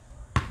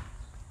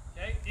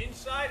 Okay,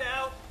 inside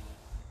out,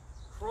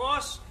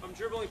 cross, I'm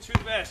dribbling to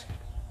the basket.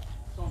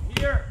 So I'm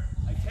here,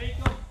 I take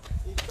them,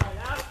 inside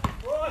out,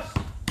 cross,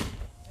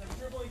 and I'm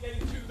dribbling getting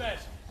to the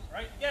basket.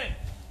 Right, again,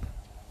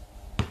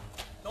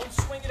 don't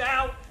swing it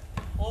out,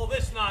 all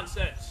this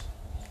nonsense.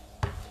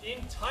 In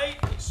tight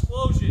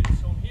explosion.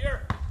 So I'm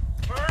here,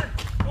 turn,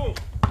 boom,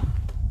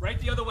 right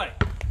the other way.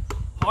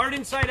 Hard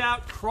inside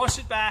out, cross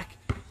it back,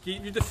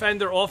 keep your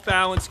defender off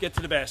balance, get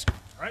to the basket.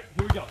 All right,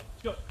 here we go.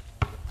 Let's go.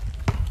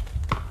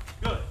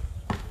 Good.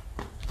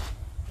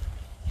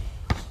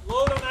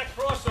 Explode on that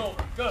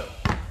crossover. Good.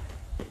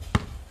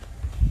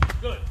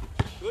 Good.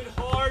 Good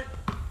hard,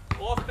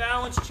 off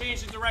balance,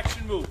 change the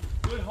direction move.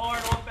 Good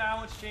hard, off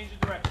balance, change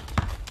the direction.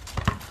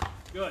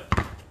 Good.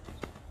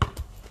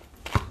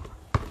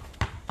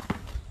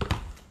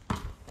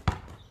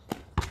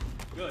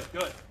 Good,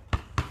 good.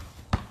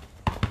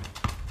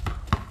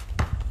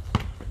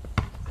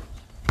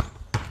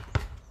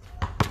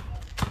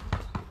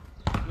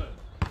 Good.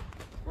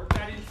 Work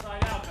that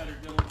inside out better,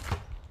 Dylan.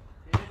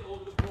 Hand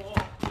over the ball.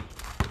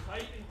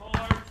 Tight and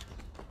hard.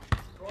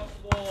 Cross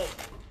the ball over.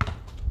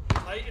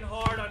 Tight and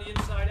hard on the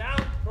inside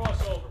out.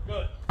 Crossover.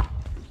 Good.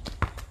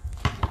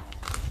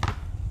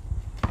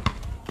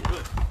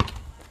 Good.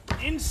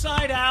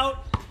 Inside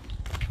out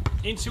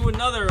into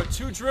another, a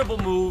 2 dribble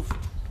move.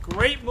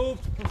 Great move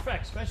to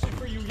perfect, especially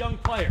for you young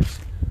players.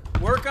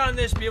 Work on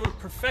this, be able to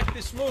perfect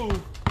this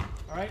move,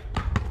 all right?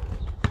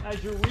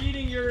 As you're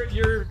reading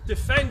your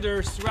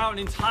defenders throughout an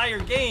entire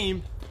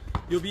game,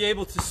 you'll be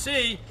able to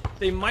see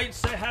they might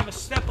have a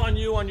step on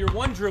you on your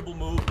 1 dribble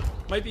move.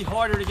 Might be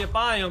harder to get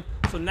by them.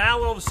 So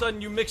now all of a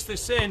sudden you mix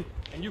this in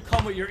and you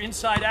come with your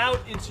inside out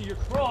into your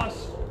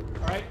cross,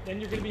 all right, then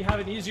you're going to be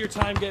having an easier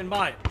time getting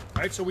by it.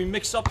 All right, so we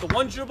mix up the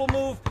one dribble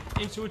move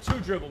into a two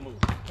dribble move.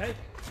 Okay,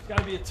 it's got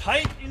to be a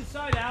tight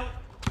inside out,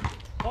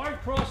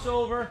 hard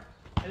crossover,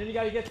 and then you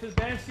got to get to the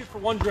basket for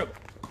one dribble.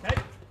 Okay,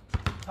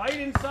 tight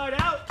inside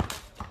out,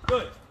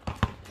 good.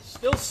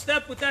 Still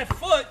step with that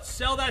foot,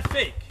 sell that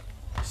fake.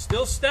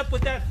 Still step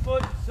with that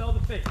foot, sell the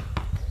fake.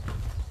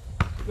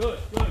 Good,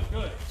 good,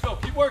 good. Let's go.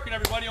 Keep working,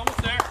 everybody.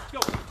 Almost there. Let's go.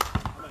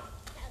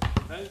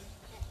 Okay.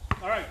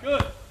 All right,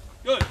 good,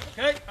 good.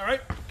 Okay, all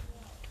right.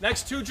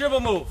 Next two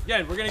dribble move.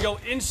 Again, we're going to go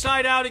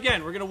inside out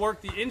again. We're going to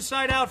work the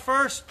inside out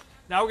first.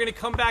 Now we're going to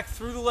come back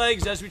through the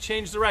legs as we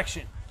change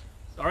direction.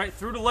 All right,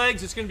 through the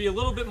legs, it's going to be a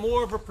little bit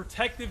more of a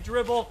protective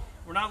dribble.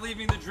 We're not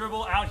leaving the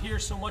dribble out here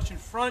so much in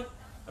front,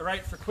 all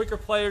right, for quicker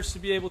players to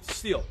be able to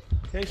steal.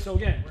 Okay, so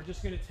again, we're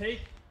just going to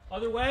take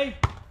other way.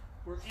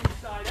 We're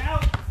inside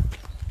out,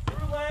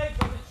 through legs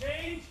on the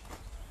change,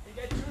 and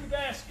get to the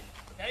basket.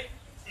 Okay,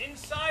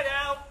 inside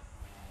out,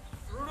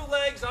 through the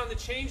legs on the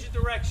change of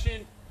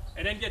direction,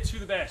 and then get to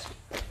the basket.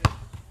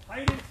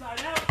 Tight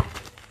inside out,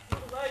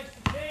 through the legs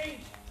to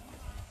change,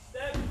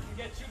 step, and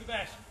get to the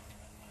basket.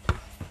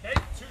 Okay,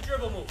 two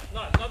dribble moves.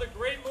 Another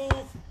great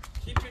move.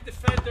 Keep your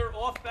defender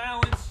off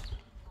balance.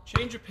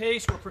 Change of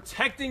pace. We're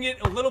protecting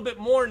it a little bit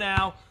more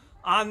now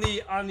on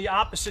the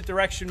opposite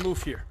direction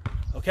move here.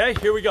 Okay,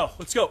 here we go.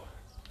 Let's go.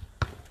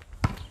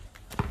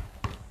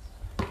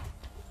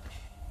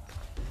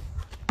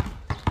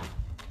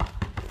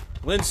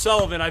 Lynn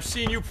Sullivan, I've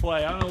seen you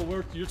play. I don't know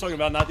what you're talking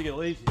about, not to get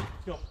lazy.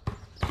 Let's go.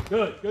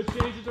 Good. Good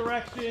change of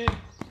direction.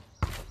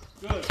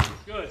 Good.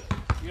 Good.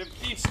 We have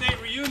Keene State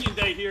reunion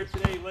day here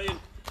today, Lynn.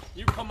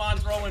 You come on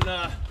throwing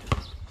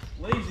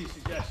lazy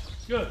suggestions.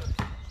 Good.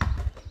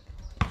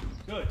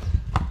 Good.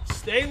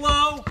 Stay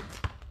low.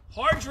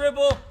 Hard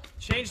dribble.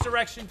 Change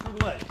direction through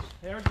the legs.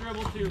 Hard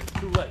dribble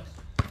through legs.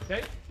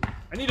 Okay?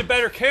 I need a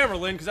better camera,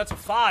 Lynn, because that's a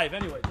 5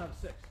 anyway. It's not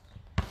a 6.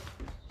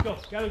 Go.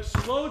 Got to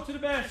explode to the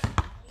basket.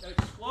 Got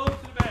to explode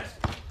to the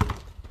basket.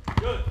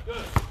 Good.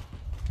 Good.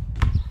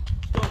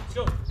 Let's go. Let's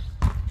go.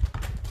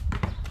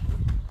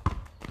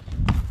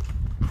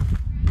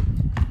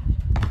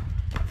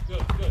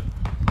 Good. Good.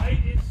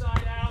 Tight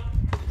inside out.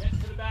 Get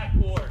to the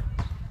backboard.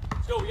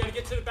 Let's go. We got to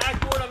get to the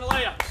backboard on the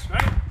layups,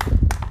 right?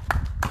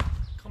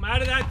 Come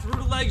out of that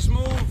through the legs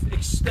move.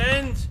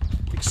 Extend.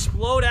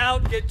 Explode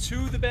out. Get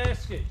to the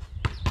basket.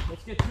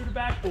 Let's get to the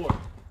backboard.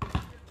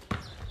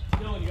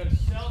 Dylan, you got to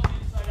sell the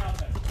inside out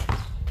basket.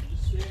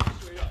 Just stand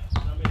straight up.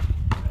 Not making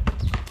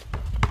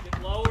it.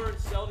 Get lower and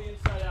sell the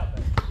inside out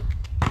basket.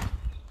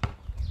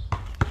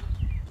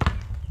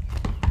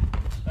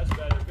 That's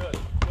better. Good.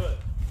 Good.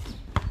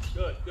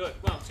 Good. Good.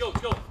 Come on, let's go.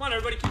 Let's go. Come on,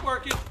 everybody. Keep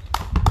working.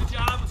 Good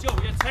job. Let's go.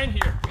 We got 10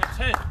 here. We got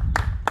 10.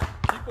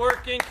 Keep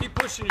working. Keep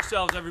pushing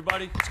yourselves,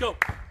 everybody. Let's go.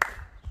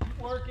 Keep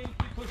working.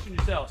 Keep pushing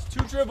yourselves.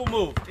 Two dribble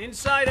move.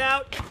 Inside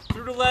out.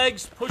 Through the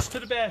legs. Push to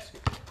the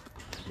basket.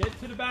 Get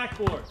to the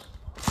backboard.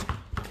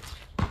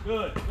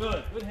 Good.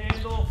 Good. Good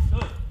handle.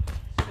 Good.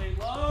 Stay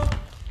low.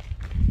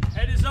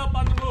 Head is up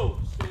on the move.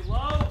 Stay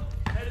low.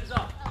 Head is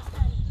up.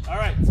 All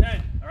right.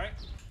 10. All right.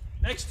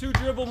 Next two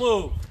dribble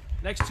move.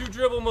 Next two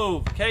dribble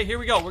move. Okay, here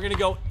we go. We're going to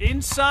go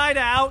inside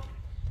out,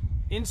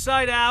 and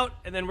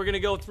then we're going to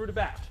go through the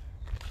back.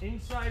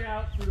 Inside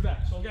out, through the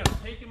back. So again, I'm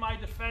taking my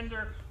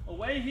defender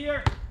away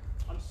here.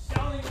 I'm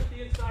selling with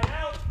the inside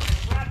out,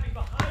 wrapping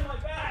behind my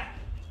back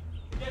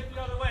to get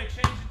the other way.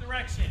 Change the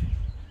direction.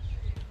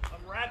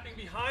 I'm wrapping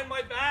behind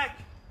my back,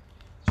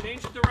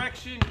 change the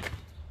direction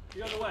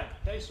the other way.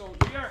 Okay, so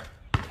here,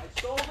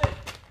 I sold it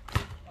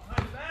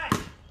behind the back.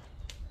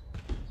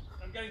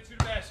 I'm getting to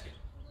the basket.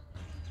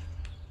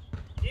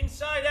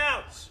 Inside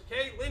outs,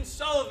 okay? Lynn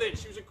Sullivan,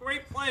 she was a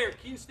great player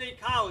at Keene State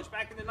College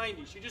back in the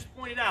 90s. She just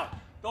pointed out,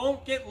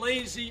 don't get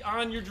lazy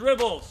on your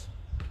dribbles.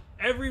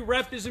 Every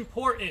rep is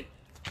important.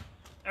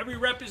 Every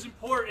rep is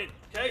important,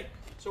 okay?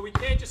 So we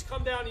can't just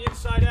come down the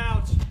inside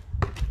outs,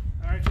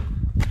 all right,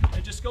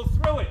 and just go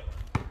through it.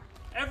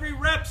 Every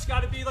rep's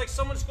got to be like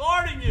someone's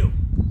guarding you.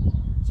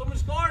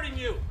 Someone's guarding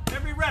you.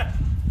 Every rep.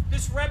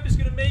 This rep is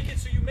going to make it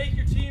so you make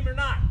your team or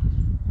not,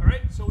 all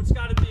right? So it's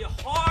got to be a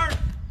hard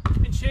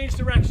and change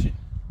direction.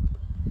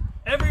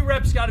 Every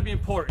rep's got to be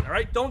important, all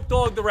right? Don't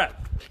dog the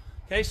rep.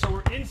 Okay, so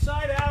we're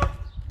inside out,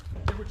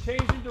 and we're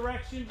changing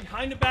direction,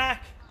 behind the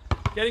back,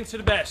 getting to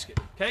the basket.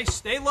 Okay,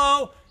 stay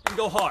low and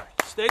go hard.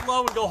 Stay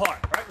low and go hard.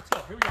 All right, let's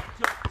go. Here we go. Let's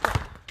go. Let's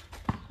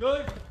go.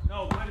 Good.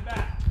 No, behind the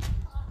back.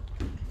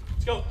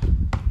 Let's go.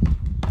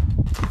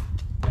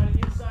 Got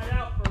it inside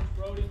out first,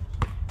 Brody.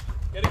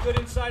 Get a good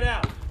inside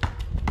out.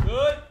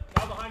 Good.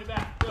 Now behind the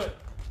back. Good.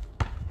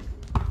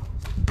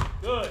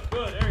 Good.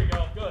 Good. There you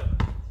go. Good.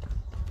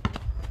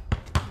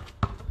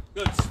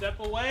 Good. Step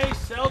away.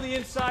 Sell the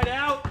inside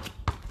out.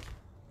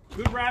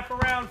 Good wrap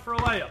around for a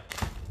layup.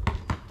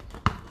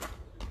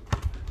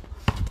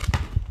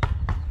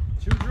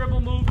 Two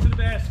dribble move to the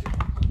basket.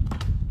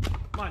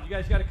 Come on, you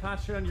guys got to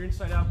concentrate on your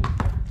inside out move.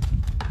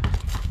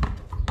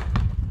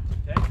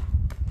 Okay?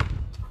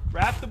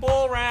 Wrap the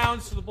ball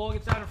around so the ball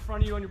gets out in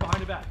front of you and you're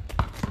behind the back.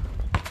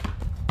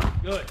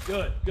 Good,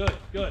 good, good,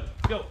 good.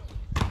 Let's go.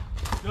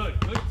 Good.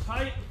 Good,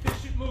 tight,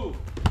 efficient move.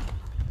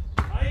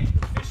 Tight,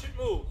 efficient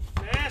move.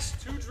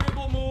 Fast, 2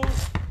 dribble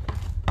move.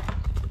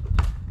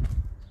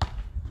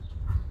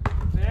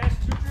 Fast,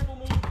 2 dribble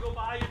move to go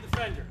by your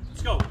defender.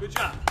 Let's go. Good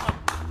job. Come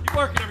on. Keep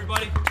working,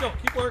 everybody. Let's go.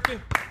 Keep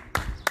working.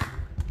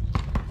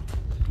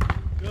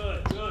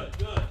 Good, good,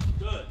 good,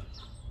 good.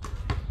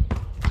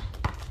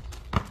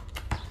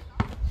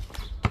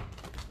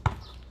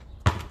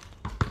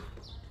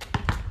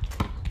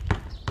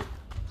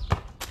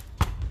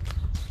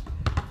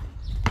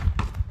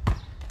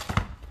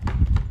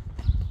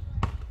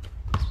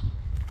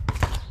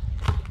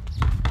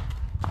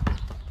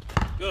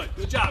 Good,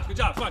 good job, good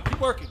job. Come on,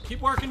 keep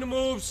working the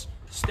moves.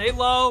 Stay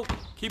low,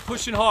 keep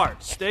pushing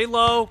hard. Stay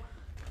low,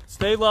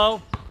 stay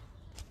low.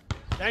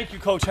 Thank you,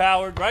 Coach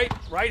Howard. Right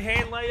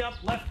hand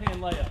layup, left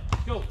hand layup.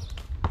 Let's go.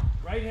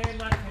 Right hand,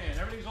 left hand.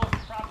 Everything's off the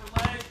proper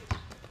leg.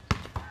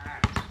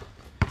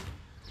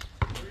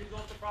 Everything's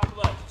off the proper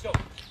leg. Let's go.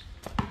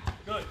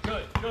 Good,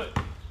 good, good.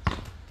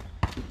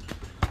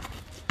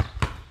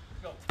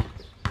 Let's go.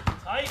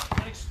 Tight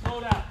and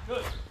explode out.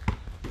 Good.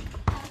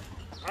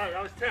 All right,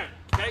 that was 10.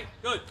 Okay,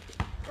 good.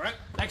 All right,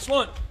 next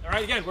one. All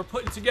right, again, we're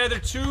putting together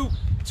two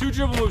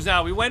dribble moves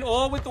now. We went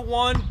all with the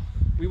one.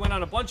 We went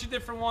on a bunch of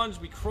different ones.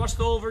 We crossed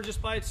over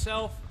just by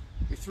itself.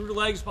 We threw the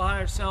legs behind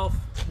ourselves.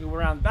 We went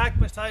around back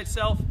by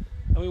itself,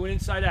 and we went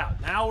inside out.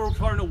 Now we're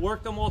trying to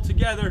work them all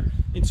together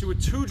into a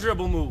 2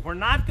 dribble move. We're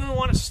not going to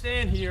want to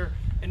stand here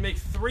and make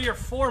 3 or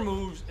 4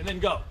 moves and then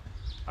go.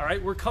 All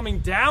right, we're coming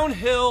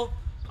downhill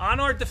on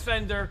our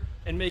defender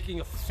and making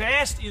a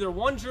fast either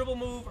 1 dribble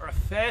move or a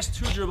fast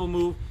 2 dribble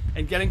move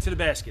and getting to the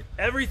basket.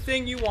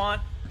 Everything you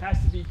want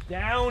has to be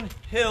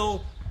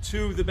downhill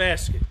to the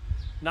basket,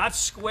 not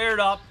squared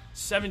up,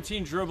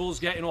 17 dribbles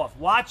getting off.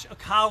 Watch a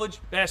college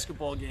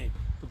basketball game.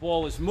 The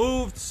ball is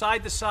moved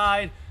side to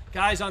side.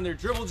 Guys on their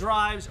dribble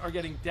drives are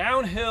getting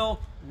downhill,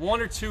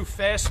 1 or 2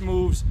 fast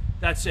moves.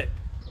 That's it.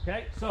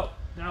 Okay, so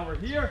now we're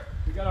here.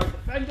 We got our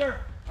defender.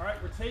 All right,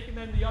 we're taking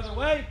them the other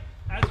way.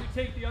 As we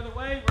take the other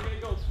way, we're going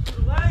to go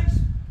through the legs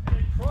and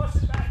then cross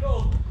it back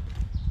over.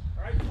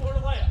 All right, for the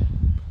layup.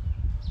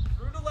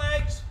 Through the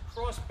legs,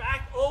 cross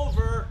back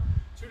over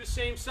to the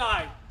same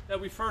side that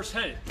we first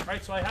hit. All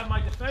right, so I have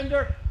my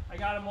defender. I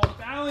got him off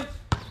balance.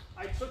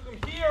 I took him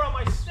here on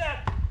my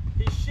step.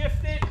 He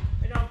shifted,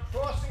 and I'm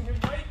crossing him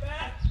right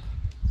back.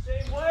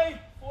 Same way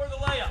for the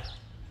layup.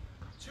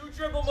 2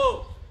 dribble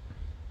move.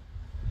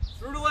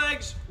 Through the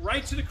legs,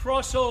 right to the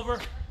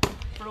crossover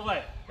for the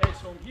layup. Okay,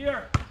 so I'm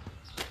here.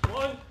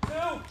 1,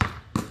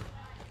 2.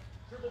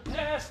 Dribble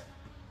pass.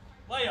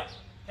 Layup.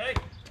 Okay,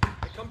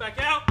 I come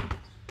back out.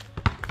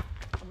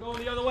 I'm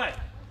going the other way.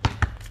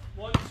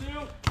 1, 2.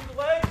 Through the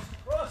legs,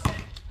 cross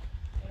it,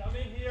 and I'm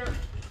in here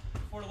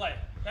for the layup,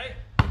 okay?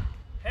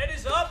 Head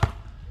is up,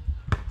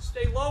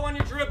 stay low on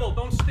your dribble.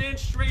 Don't stand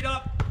straight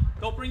up.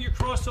 Don't bring your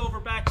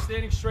crossover back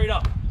standing straight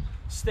up.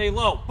 Stay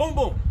low, boom,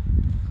 boom.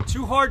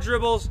 2 hard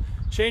dribbles,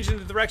 changing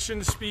the direction,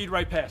 the speed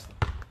right past them.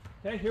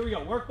 Okay, here we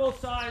go. Work both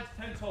sides,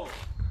 10 total.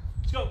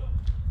 Let's go.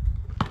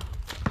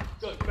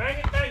 Good, bang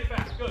it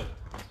back, good.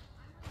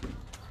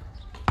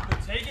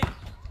 Good, take it,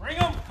 bring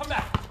them, come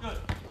back, good.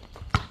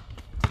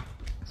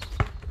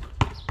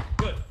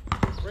 Good,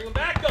 bring them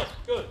back, go,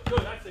 good,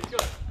 that's it,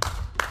 good.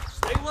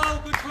 Stay low,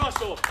 good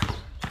crossover.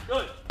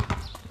 Good.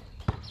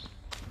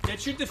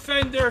 Get your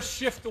defender,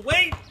 shift the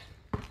weight.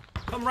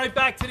 Come right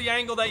back to the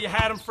angle that you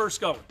had him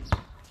first going.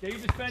 Get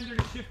your defender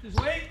to shift his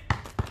weight.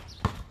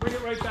 Bring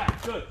it right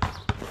back. Good.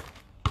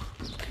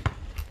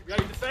 You got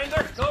your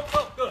defender? Go,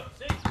 good.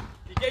 See?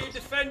 You get your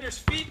defender's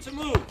feet to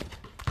move.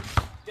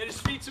 Get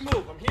his feet to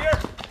move. I'm here,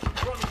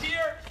 brought me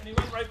here, and he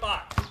went right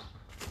by.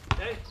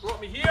 Okay?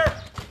 Brought me here,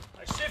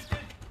 I shifted,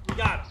 you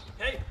got him.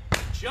 Okay?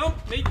 Jump,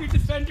 make your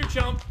defender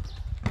jump.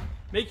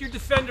 Make your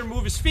defender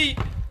move his feet,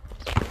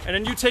 and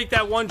then you take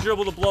that 1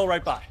 dribble to blow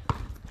right by.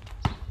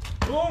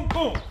 Boom,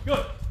 boom,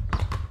 good.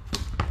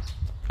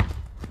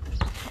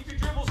 Keep your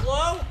dribbles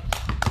low.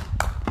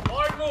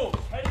 Hard move.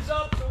 Head is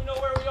up so we know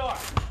where we are.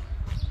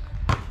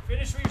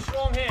 Finish with your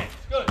strong hands.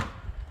 Good.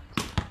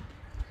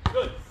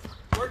 Good.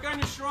 Work on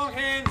your strong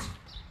hands.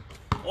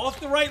 Off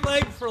the right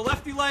leg for a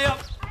lefty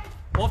layup.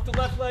 Off the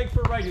left leg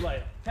for a righty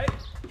layup. Okay?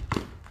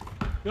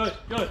 Good,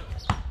 good.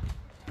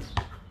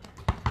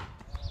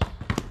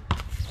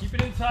 Keep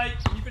it in tight,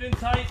 keep it in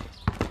tight.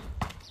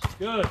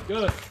 Good,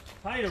 good.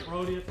 Tighter,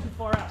 Brody, it's too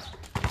far out.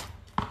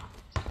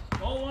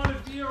 Don't want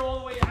to veer all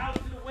the way out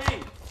to the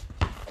wing.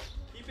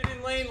 Keep it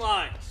in lane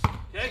lines,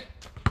 okay?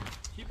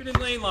 Keep it in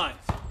lane lines.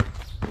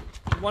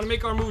 We want to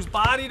make our moves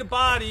body to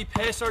body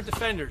past our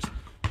defenders.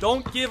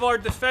 Don't give our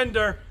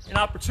defender an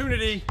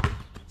opportunity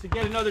to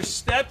get another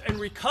step and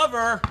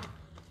recover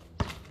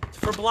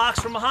for blocks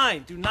from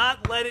behind. Do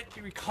not let it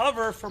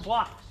recover for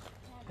blocks.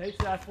 Okay, it's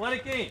an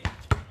athletic game.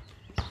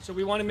 So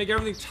we want to make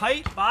everything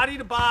tight, body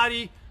to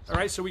body, all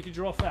right, so we can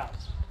draw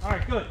fouls. All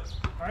right, good.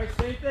 All right,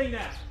 same thing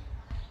now.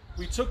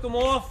 We took them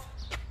off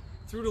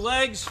through the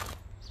legs.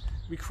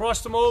 We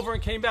crossed them over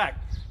and came back.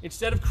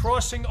 Instead of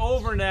crossing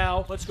over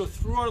now, let's go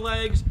through our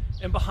legs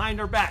and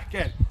behind our back.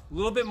 Again, A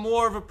little bit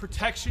more of a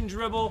protection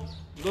dribble,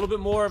 a little bit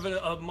more of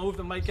a move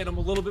that might get them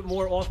a little bit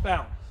more off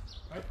balance.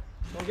 Right?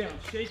 So again,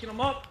 I'm shaking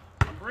them up,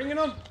 I'm bringing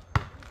them,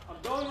 I'm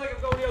going like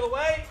I'm going the other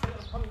way, and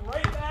I'm coming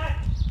right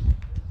back,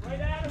 right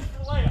at him for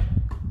the layup.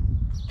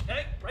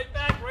 Okay? Right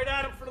back, right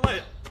at him for the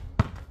layup.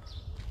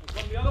 And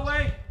come the other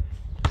way,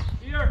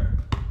 here,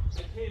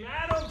 I came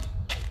at him,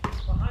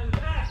 behind the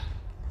back,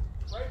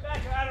 right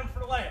back at him for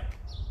the layup.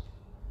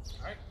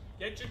 All right?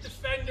 Get your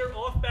defender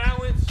off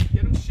balance,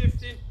 get him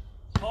shifted.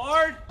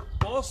 Hard,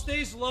 ball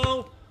stays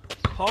low,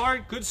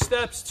 hard, good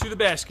steps to the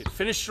basket.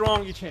 Finish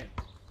strong, you can.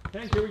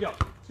 Okay, here we go.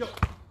 Let's go.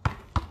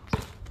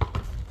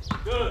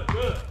 Good,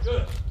 good,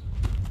 good.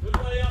 Good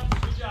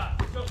layups, good job.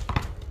 Let's go.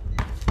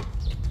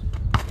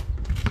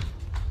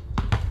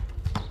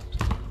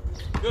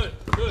 Good,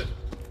 good.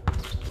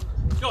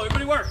 Let's go,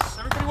 everybody works,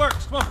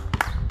 come on.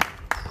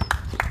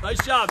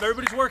 Nice job,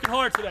 everybody's working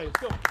hard today. Let's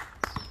go.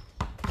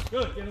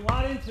 Good, getting a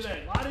lot in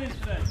today,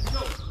 Let's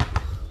go.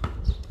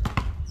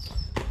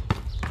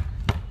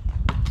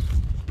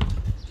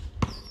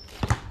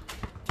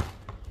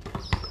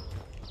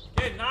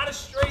 Again, not a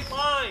straight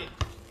line,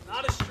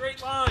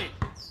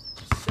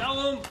 Sell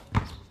them,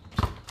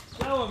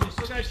 you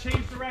still gotta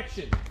change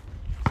direction.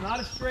 It's not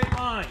a straight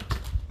line.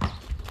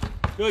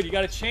 Good, you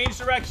gotta change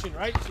direction,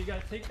 right? So you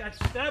gotta take that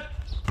step,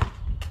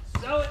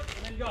 sell it,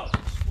 and then go.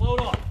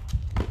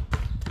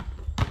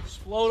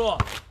 Explode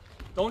off.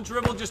 Don't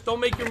dribble, just don't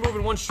make your move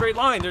in one straight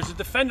line. There's a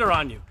defender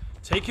on you.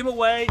 Take him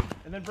away,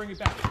 and then bring it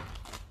back.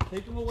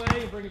 Take him away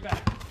and bring it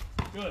back.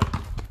 Good.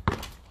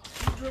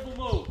 Two dribble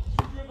move.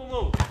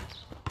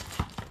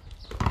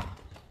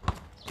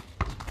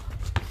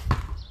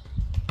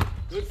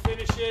 Good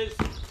finishes.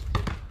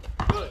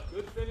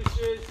 Good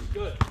finishes.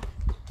 Good.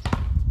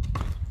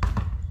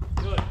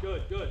 Come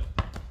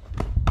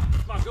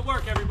on, good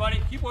work, everybody.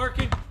 Keep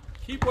working.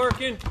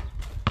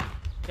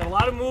 Got a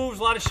lot of moves,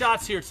 a lot of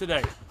shots here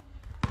today.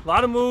 A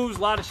lot of moves,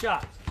 a lot of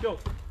shots. Go.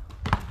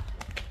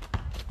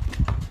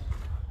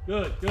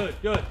 Good.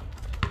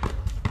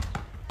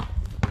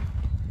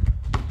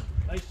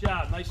 Nice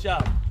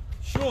job.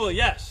 Shula,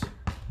 yes.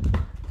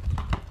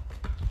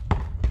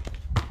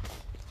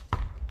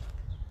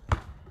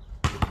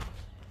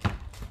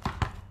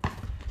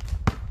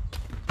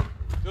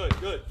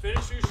 Good.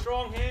 Finish your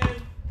strong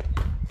hand.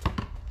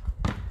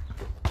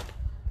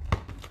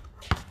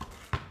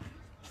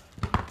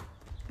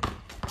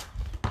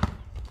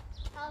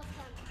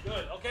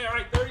 Good. Okay, all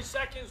right, 30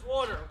 seconds,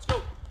 water. Let's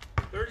go.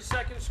 30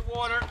 seconds for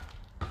water.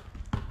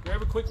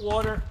 Grab a quick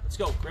water. Let's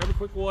go. Grab a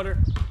quick water.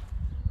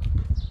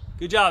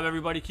 Good job,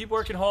 everybody. Keep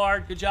working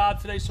hard. Good job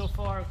today so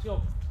far. Let's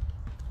go.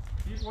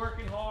 Keep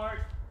working hard.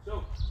 Let's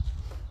go.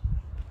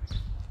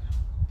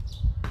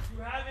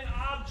 You have an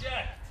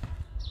object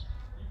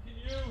you can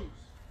use.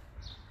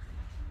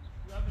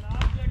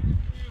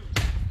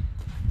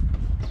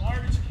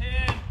 Garbage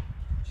can,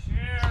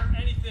 chair,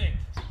 anything.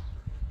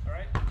 All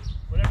right?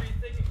 Whatever you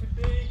think it could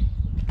be.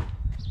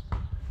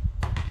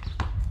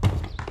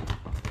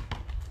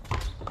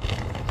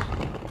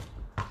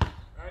 All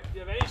right, if you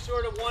have any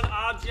sort of one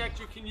object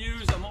you can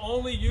use, I'm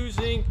only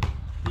using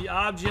the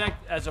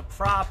object as a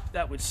prop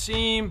that would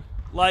seem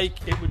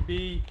like it would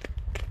be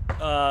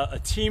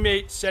a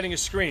teammate setting a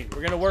screen.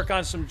 We're going to work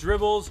on some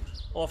dribbles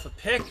off a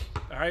pick.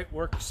 All right,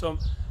 work some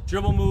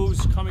dribble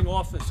moves coming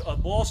off a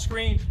ball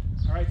screen.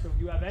 All right, so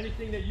if you have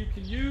anything that you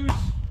can use,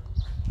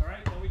 all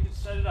right, then we can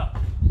set it up.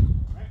 All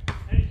right,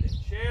 anything,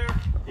 chair.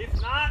 If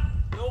not,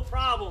 no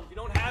problem. If you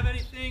don't have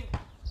anything,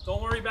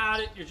 don't worry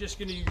about it. You're just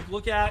going to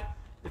look at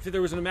if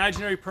there was an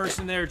imaginary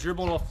person there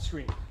dribbling off the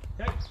screen.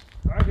 Okay?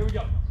 All right, here we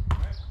go. All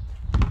right,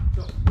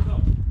 so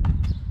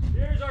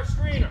here's our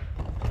screener.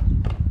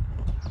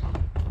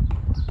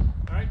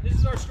 All right, this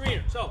is our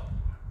screener. So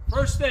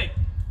first thing,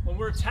 when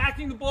we're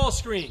attacking the ball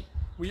screen,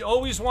 we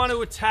always want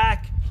to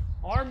attack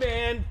our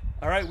man.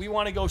 All right, we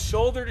want to go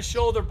shoulder to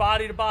shoulder,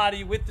 body to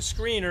body with the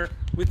screener,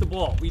 with the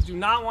ball. We do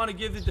not want to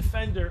give the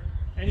defender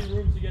any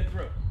room to get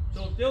through.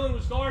 So if Dylan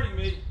was guarding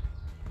me,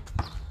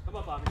 come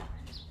up, Bobby.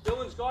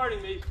 Dylan's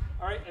guarding me,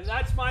 all right, and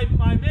that's my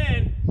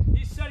man.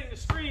 He's setting the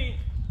screen,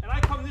 and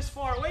I come this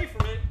far away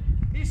from it.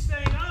 He's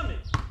staying on me,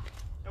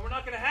 and we're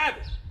not going to have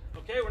it.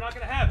 Okay, we're not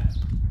going to have it.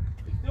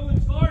 If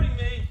Dylan's guarding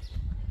me,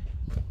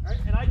 all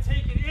right, and I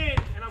take it in,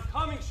 and I'm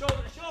coming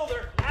shoulder to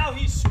shoulder, now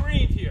he's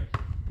screened here.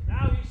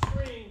 Now he's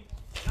screened.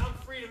 And I'm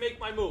free to make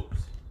my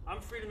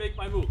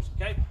moves.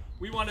 Okay?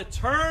 We want to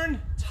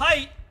turn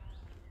tight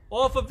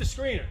off of the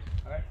screener.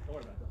 All right? Don't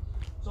worry about that.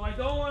 So I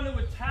don't want to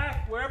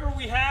attack wherever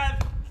we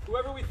have,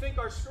 whoever we think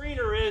our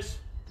screener is.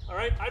 All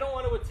right? I don't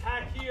want to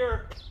attack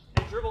here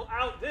and dribble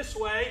out this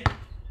way,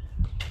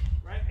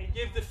 right? And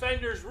give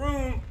defenders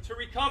room to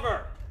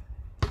recover.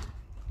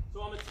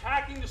 So I'm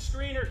attacking the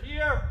screener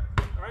here.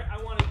 All right? I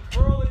want to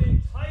curl it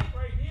in tight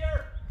right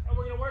here, and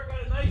we're going to work on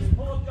a nice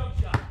pull-up jump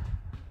shot.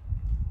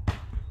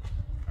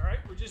 All right,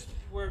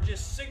 we're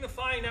just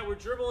signifying that we're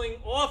dribbling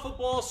off a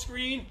ball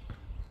screen.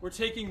 We're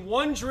taking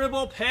one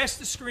dribble past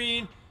the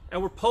screen,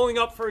 and we're pulling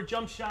up for a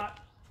jump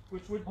shot,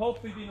 which would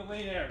hopefully be in the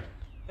lane area.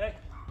 Okay,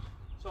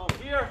 so I'm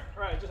here.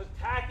 All right, just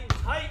attacking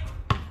tight. tight.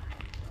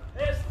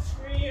 Pass the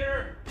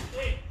screener.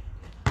 In.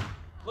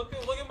 Look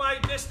at my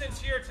distance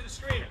here to the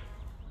screener.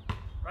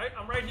 Right?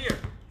 I'm right here.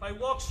 If I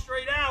walk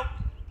straight out,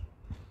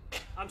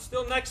 I'm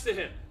still next to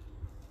him.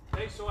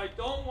 Okay, so I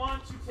don't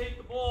want to take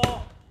the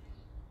ball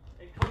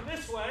and come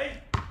this way.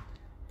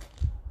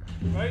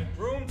 Right?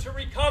 Room to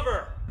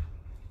recover.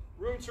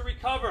 Room to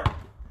recover.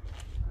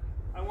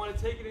 I want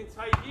to take it in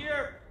tight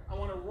here. I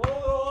want to roll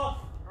it off.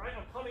 All right?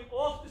 I'm coming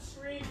off the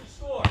screen to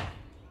score.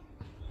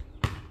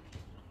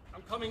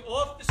 I'm coming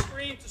off the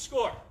screen to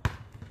score.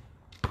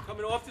 I'm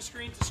coming off the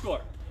screen to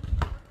score.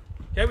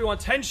 Okay, we want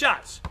 10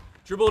 shots.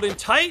 Dribble it in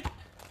tight,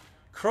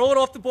 curl it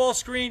off the ball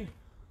screen,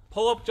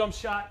 pull up, jump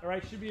shot. All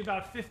right, should be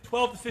about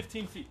 12 to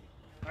 15 feet.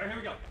 All right, here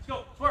we go. Let's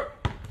go. Let's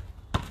work.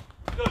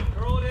 Good.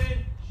 Curl it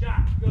in.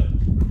 Shot. Good.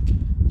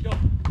 Let's go.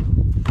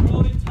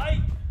 Curl it in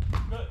tight.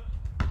 Good.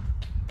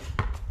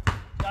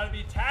 Got to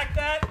be attack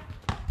that.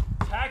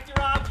 Attack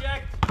your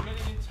object. Get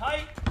it in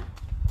tight.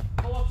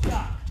 Pull up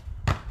shot.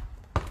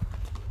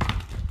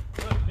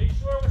 Good. Make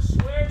sure we're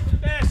square to the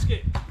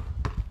basket.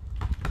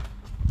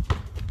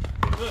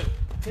 Good.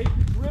 Take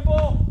the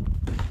dribble,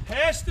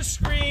 pass the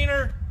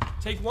screener.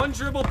 Take one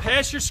dribble,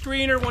 pass your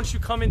screener once you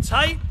come in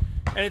tight,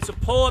 and it's a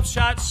pull-up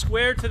shot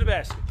square to the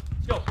basket.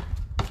 Let's go.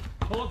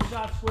 Pull-up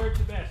shot square to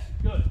the basket.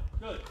 Good,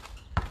 good.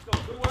 Let's go.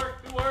 Good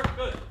work, good work,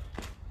 good.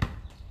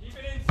 Keep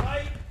it in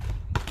tight.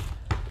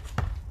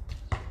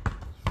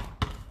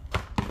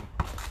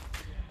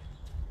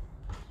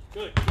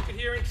 Good. Keep it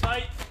here in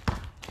tight.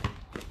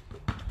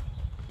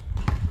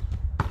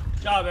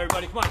 Good job,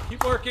 everybody. Come on,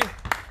 keep working.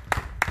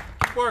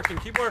 Keep working,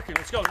 keep working.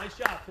 Let's go. Nice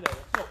job today.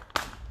 Let's go.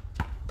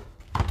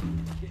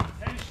 Get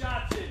 10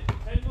 shots in.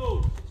 10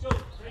 moves. Let's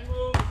go. 10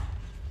 moves.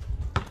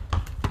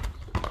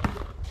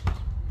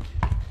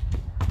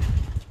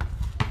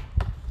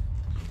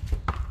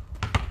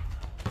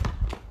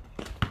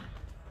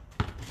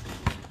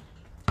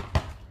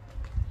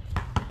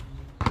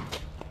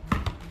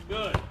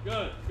 Good,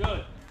 good,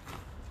 good.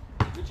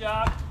 Good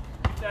job.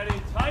 Keep that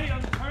in tight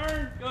on the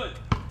turn. Good.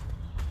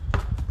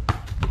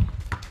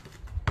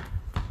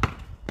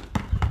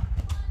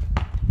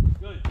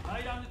 Good.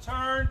 Tight on the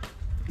turn.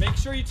 Make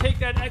sure you take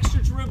that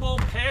extra dribble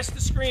past the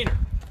screener.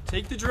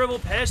 Take the dribble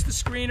past the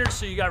screener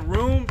so you got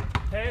room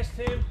past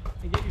him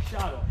and get your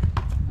shot off.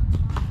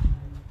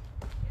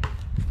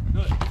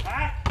 Good.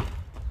 Back.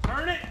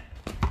 Turn it.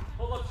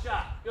 Pull up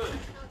shot. Good.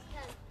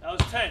 That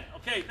was 10.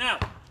 Okay, now,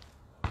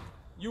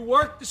 you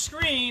worked the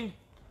screen.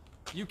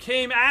 You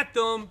came at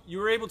them. You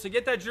were able to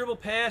get that dribble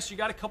pass. You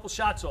got a couple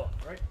shots off,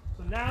 right?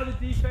 So now the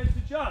defense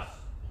adjusts.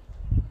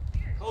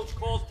 Coach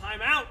calls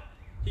timeout.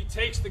 He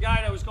takes the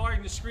guy that was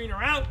guarding the screener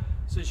out,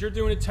 says, you're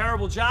doing a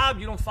terrible job.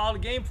 You don't follow the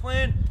game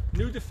plan.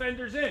 New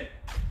defender's in.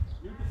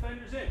 New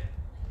defender's in.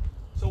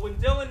 So when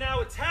Dylan now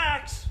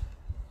attacks,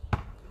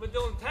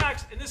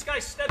 and this guy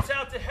steps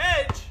out to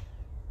hedge,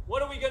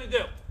 what are we going to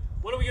do?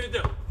 What are we going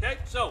to do? Okay,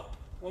 so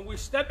when we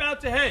step out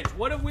to hedge,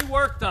 what have we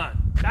worked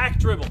on? Back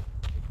dribble.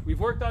 We've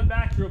worked on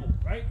back dribble,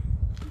 right?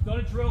 We've done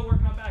a drill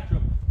working on back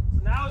dribble.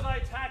 So now as I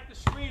attack the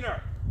screener,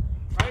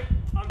 right,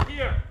 I'm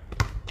here.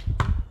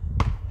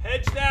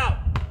 Hedged out,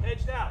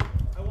 hedged out.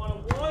 I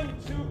want a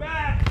 1-2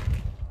 back.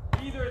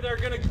 Either they're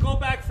going to go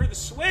back for the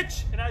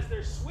switch, and as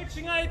they're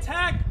switching, I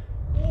attack,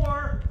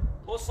 or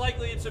most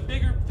likely it's a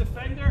bigger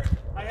defender.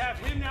 I have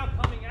him now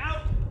coming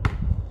out,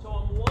 so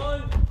I'm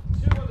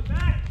 1-2 on the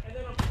back, and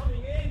then I'm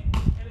coming in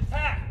and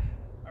attack.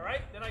 All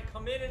right? Then I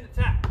come in and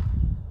attack.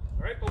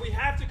 All right? But we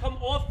have to come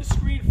off the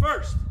screen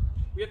first.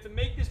 We have to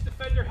make this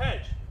defender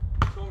hedge.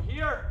 So I'm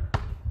here.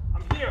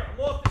 I'm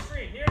off the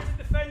screen. Here's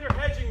the defender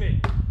hedging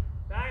me.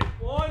 Back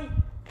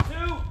 1, 2.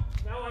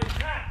 Now I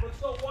attack. Let's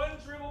go 1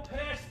 dribble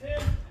past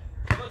him.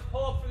 And let's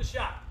pull up for the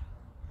shot.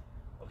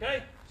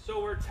 Okay?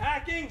 So we're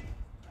attacking.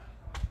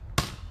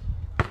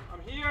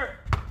 I'm here.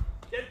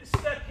 Get the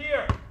step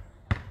here.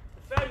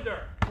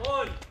 Defender.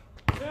 1,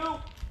 2,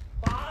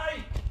 5.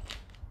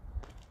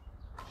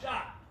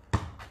 Shot.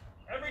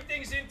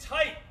 Everything's in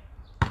tight.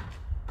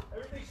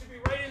 Everything should be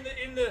right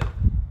in the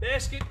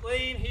basket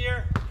lane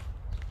here.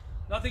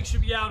 Nothing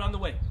should be out on the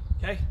wing.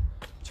 Okay?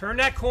 Turn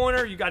that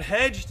corner. You got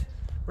hedged.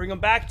 Bring them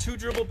back. 2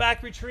 dribble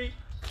back retreat.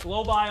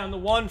 Blow by on the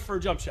 1 for a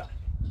jump shot.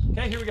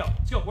 Okay, here we go.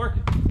 Let's go. Work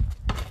it.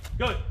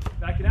 Good.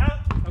 Back it out.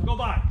 Now go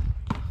by.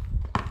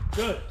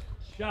 Good.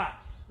 Shot.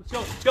 Let's go.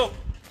 Let's go.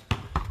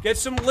 Get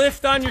some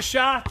lift on your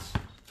shots.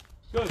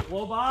 Good.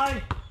 Blow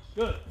by.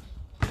 Good.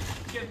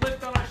 Let's get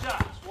lift on our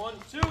shots. 1,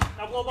 2.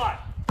 Now blow by.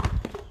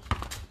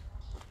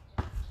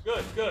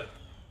 Good. Good.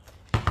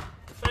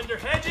 Defender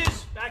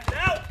hedges. Back it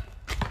out.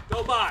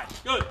 Go by.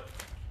 Good.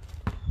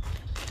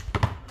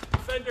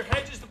 Defender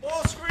hedges the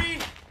ball screen.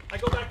 I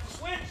go back to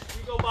switch.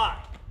 We go by.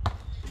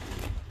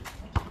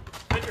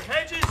 Defender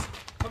hedges.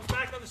 Comes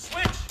back on the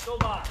switch. Go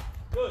by.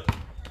 Good.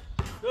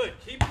 Good.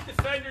 Keep the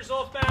defenders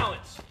off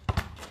balance.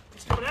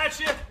 He's coming at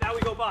you. Now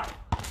we go by.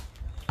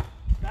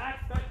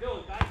 Back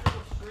dribble. Back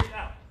dribble straight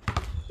out.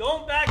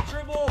 Don't back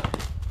dribble.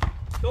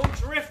 Don't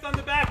drift on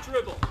the back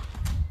dribble.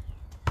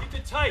 Keep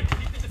it tight.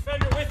 Keep the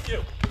defender with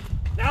you.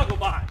 Now go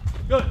by.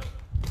 Good.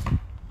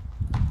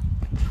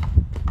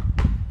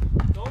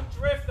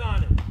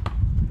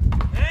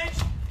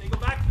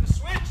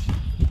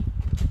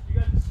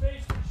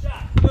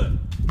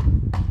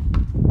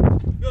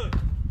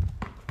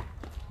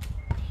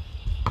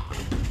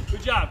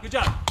 job, good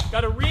job.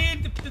 Got to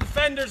read the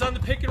defenders on the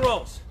pick and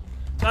rolls.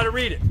 Got to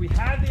read it. We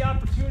had the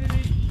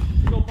opportunity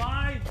to go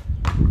by,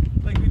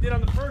 like we did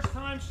on the first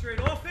time, straight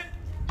off it.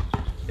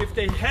 If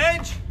they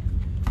hedge,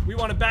 we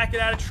want to back it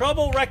out of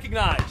trouble,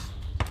 recognize.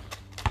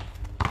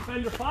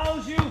 Defender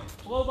follows you,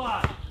 blow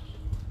by.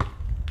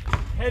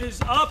 Head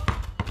is up.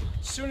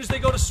 As soon as they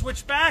go to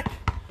switch back,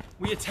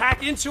 we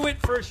attack into it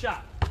for a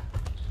shot.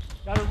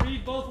 Got to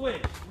read both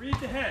ways. Read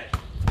the head.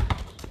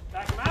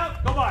 Back them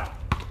out, go by.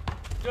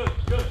 Good,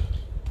 good.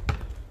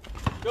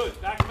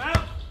 Good, back them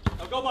out,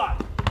 now go by.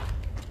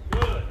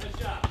 Good, nice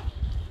job.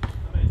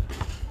 Amazing.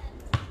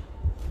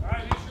 All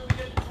right, make sure we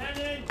get the 10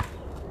 in.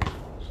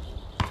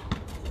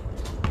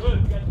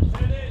 Good, get the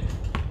 10 in.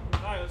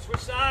 All right, let's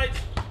switch sides.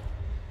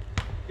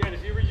 Again,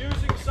 if you were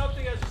using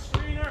something as a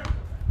screener,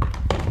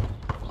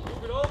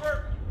 move it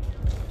over.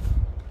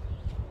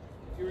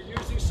 If you were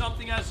using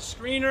something as a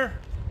screener,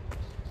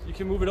 you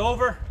can move it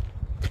over.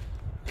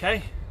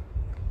 Okay?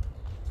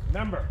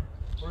 Remember,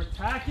 we're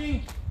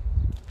attacking.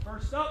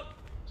 First up,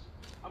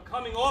 I'm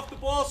coming off the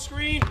ball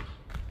screen.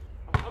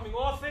 I'm coming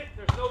off it.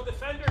 There's no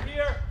defender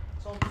here,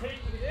 so I'm taking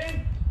it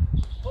in.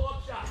 Pull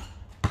up shot.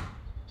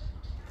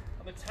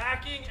 I'm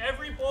attacking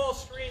every ball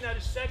screen that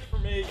is set for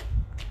me.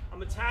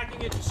 I'm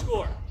attacking it to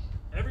score.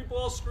 Every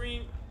ball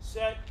screen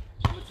set,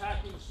 I'm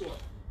attacking to score.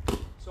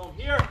 So I'm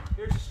here,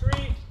 here's the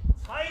screen,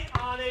 tight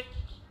on it,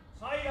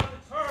 tight on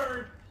the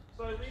turn,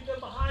 so I leave them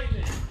behind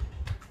me.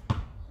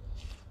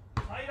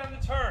 Tight on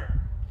the turn,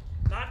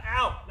 not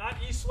out, not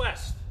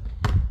east-west.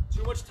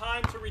 Too much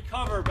time to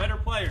recover, better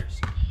players,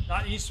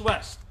 not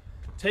east-west.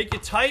 Take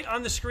it tight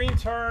on the screen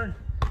turn,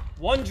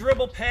 one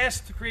dribble pass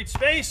to create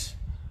space,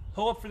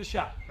 pull up for the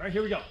shot. All right,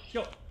 here we go, let's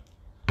go.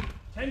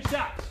 10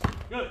 shots,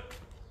 good.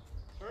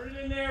 Turn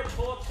it in there,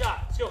 pull up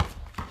shot. Let's go.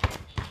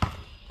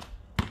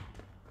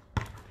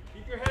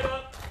 Keep your head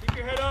up. Keep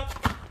your head up.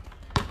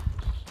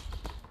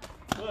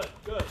 Good,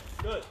 good,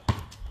 good.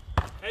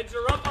 Heads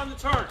are up on the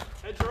turn.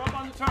 Heads are up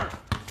on the turn.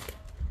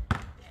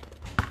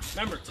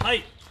 Remember,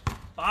 tight.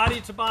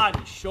 Body to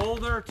body.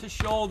 Shoulder to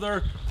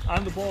shoulder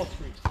on the ball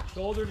screen.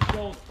 Shoulder to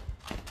shoulder.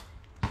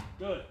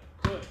 Good,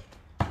 good.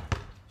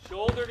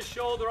 Shoulder to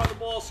shoulder on the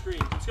ball screen.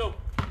 Let's go.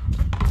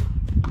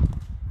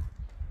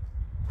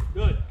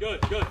 Good,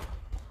 good, good.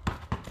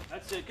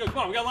 That's it. Good. Come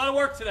on. We got a lot of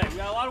work today. We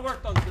got a lot of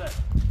work done today.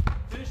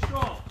 Finish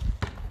strong.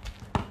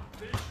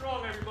 Finish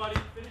strong, everybody.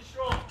 Finish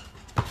strong.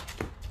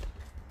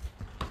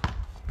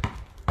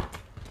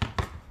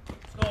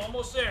 Let's go.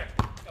 Almost there.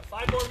 Got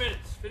 5 more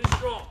minutes. Finish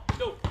strong.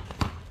 Let's go.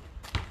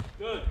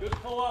 Good. Good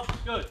pull-ups.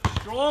 Good.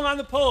 Strong on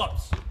the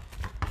pull-ups.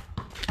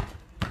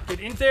 Get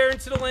in there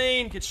into the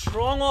lane. Get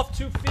strong off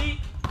 2 feet.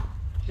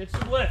 Get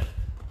some lift.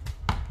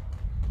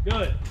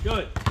 Good.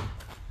 Good.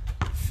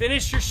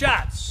 Finish your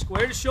shots.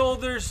 Square the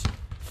shoulders.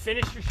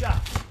 Finish your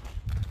shots.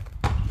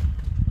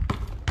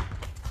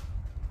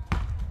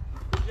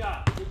 Good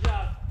job, good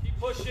job. Keep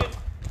pushing.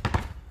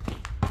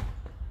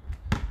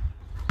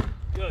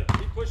 Good,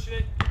 keep pushing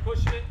it, keep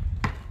pushing it.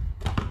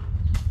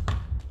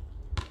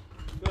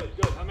 Good,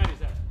 good. How many is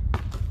that?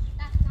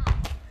 That's 9.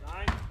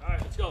 9? All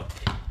right, let's go.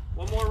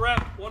 One more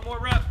rep, one more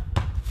rep.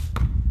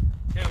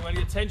 Okay, we're gonna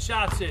get 10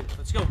 shots in.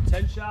 Let's go,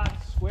 10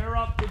 shots, square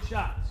up, good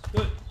shots.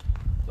 Good.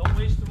 Don't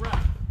waste the rep.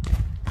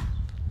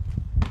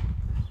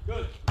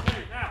 Good.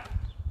 Okay, now,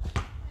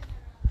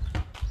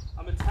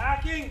 I'm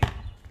attacking.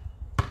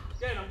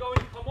 Again, I'm going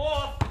to come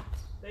off.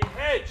 They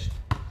hedged.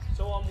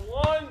 So I'm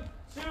 1,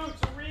 2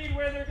 to read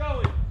where they're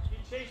going. He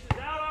chases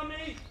out on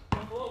me.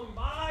 I'm blowing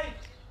by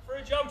for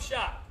a jump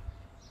shot.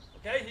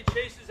 Okay, he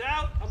chases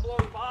out. I'm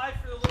blowing by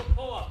for the little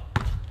pull-up.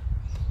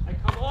 I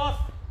come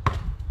off.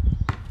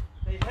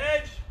 They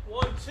hedge.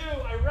 1, 2.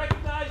 I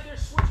recognize they're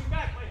switching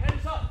back. My head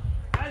is up.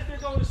 As they're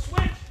going to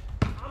switch,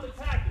 I'm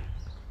attacking.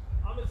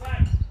 I'm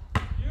attacking.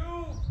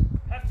 You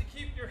have to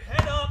keep your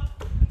head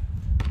up,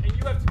 and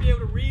you have to be able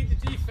to read the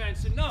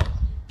defense and know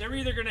they're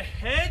either going to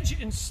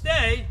hedge and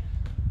stay,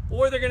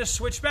 or they're going to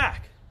switch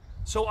back.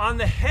 So on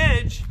the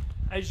hedge,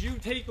 as you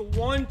take a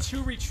 1,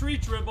 2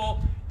 retreat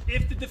dribble,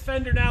 if the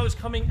defender now is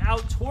coming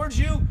out towards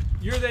you,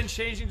 you're then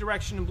changing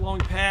direction and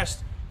blowing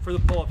past for the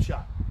pull-up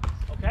shot.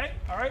 Okay?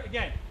 All right,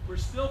 again, we're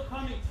still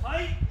coming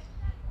tight.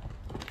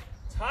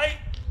 Tight.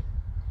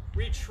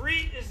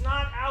 Retreat is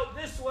not out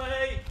this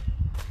way.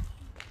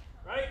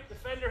 Right?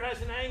 Defender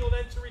has an angle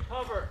then to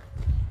recover.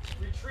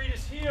 Retreat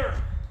is here.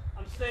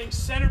 I'm staying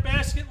center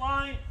basket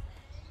line,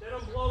 then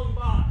I'm blowing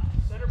by.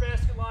 Center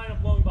basket line, I'm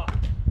blowing by.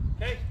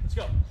 Okay, let's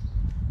go.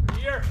 We're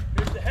here,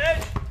 here's the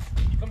hedge.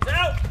 He comes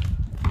out,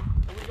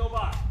 and we go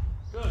by.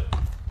 Good.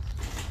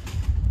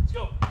 Let's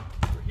go.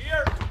 We're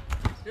here,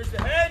 here's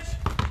the hedge.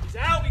 He's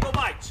out, we go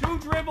by. 2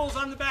 dribbles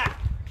on the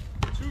back.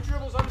 2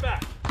 dribbles on the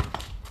back.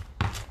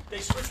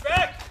 They switch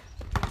back.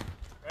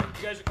 Right?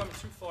 You guys are coming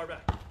too far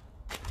back.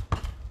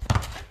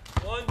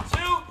 1, 2,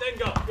 then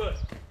go. Good.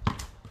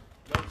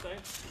 You know what I'm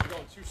saying? You're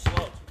going too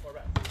slow, too far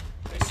back.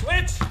 They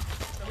switch,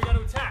 then we got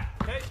to attack,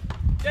 okay?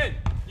 Again,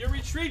 your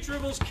retreat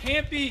dribbles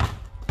can't be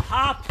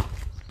hop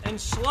and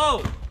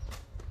slow.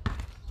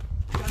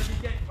 You got to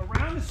get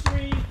around the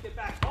screen, get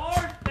back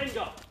hard, then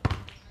Bingo.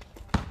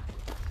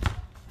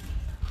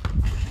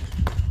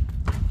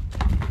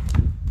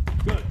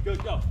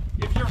 Good, go.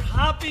 If you're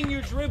hopping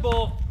your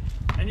dribble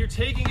and you're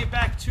taking it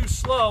back too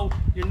slow,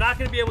 you're not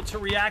going to be able to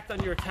react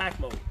on your attack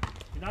mode.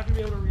 You're not going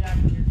to be able to react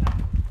on your attack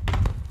mode.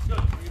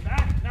 Good. Bring it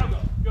back. Now go.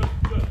 Good.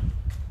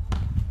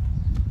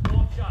 Go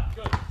up shot.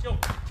 Good. Let's go.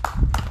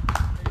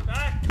 Bring it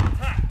back.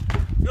 Attack.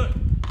 Good.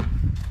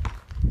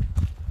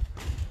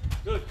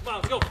 Come on.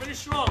 Let's go. Finish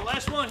strong.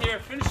 Last one here.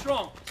 Finish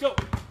strong. Let's go.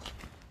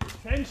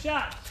 10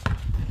 shots.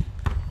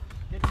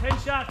 Get 10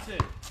 shots in.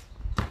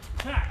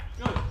 Attack.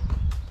 Good.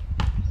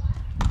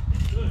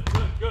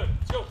 Good.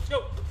 Let's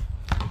go.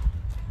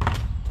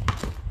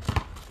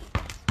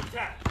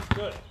 Attack.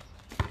 Good.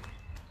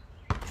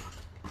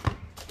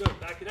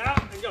 Back it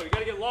out and go. You got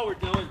to get lower,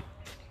 Dylan.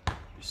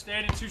 You're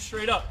standing too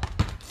straight up.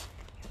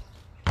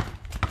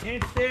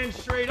 Can't stand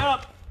straight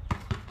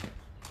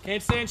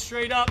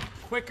up.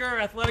 Quicker,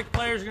 athletic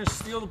players are going to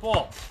steal the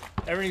ball.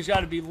 Everything's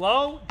got to be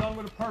low, done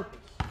with a purpose.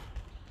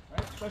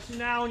 Right? Especially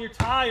now when you're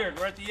tired.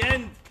 We're at the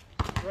end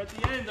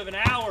of an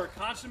hour.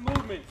 Constant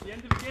movement. The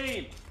end of the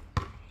game.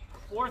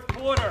 Fourth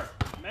quarter.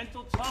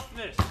 Mental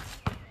toughness.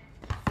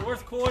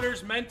 Fourth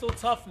quarter's mental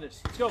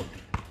toughness. Let's go.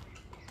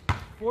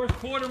 Fourth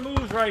quarter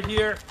moves right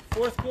here.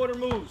 Fourth quarter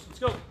moves. Let's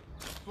go.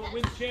 That's what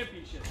wins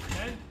championships.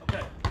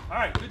 Okay. All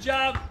right. Good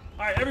job.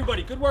 All right,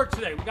 everybody. Good work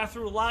today. We got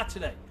through a lot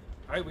today.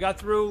 All right. We got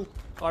through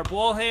our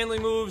ball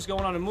handling moves,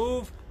 going on a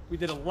move. We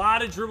did a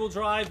lot of dribble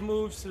drive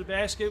moves to the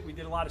basket. We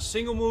did a lot of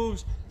single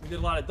moves. We did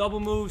a lot of double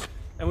moves.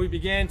 And we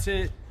began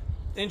to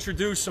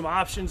introduce some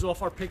options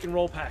off our pick and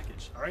roll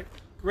package. All right.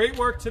 Great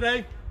work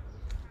today.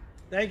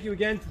 Thank you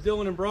again to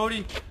Dylan and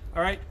Brody.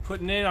 All right.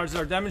 Putting in our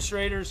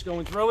demonstrators,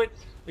 going through it.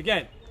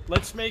 Again,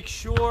 let's make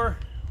sure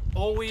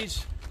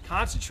always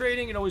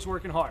concentrating and always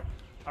working hard.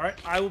 All right.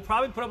 I will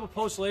probably put up a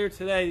post later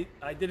today.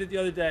 I did it the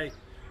other day.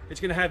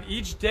 It's going to have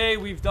each day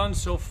we've done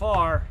so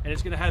far, and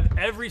it's going to have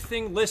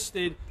everything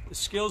listed, the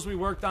skills we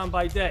worked on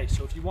by day.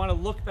 So if you want to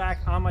look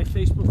back on my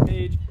Facebook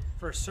page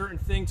for a certain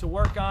thing to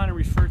work on and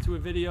refer to a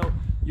video,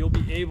 you'll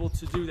be able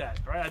to do that.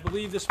 All right. I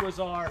believe this was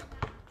our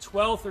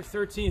 12th or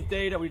 13th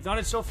day that we've done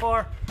it so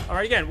far. All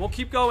right, again, we'll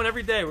keep going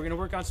every day. We're going to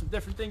work on some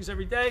different things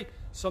every day.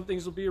 Some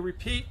things will be a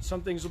repeat.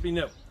 Some things will be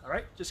new. All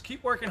right, just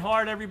keep working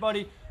hard,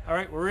 everybody. All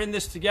right, we're in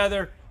this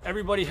together.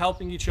 Everybody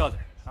helping each other.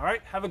 All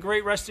right, have a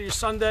great rest of your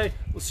Sunday.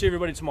 We'll see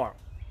everybody tomorrow.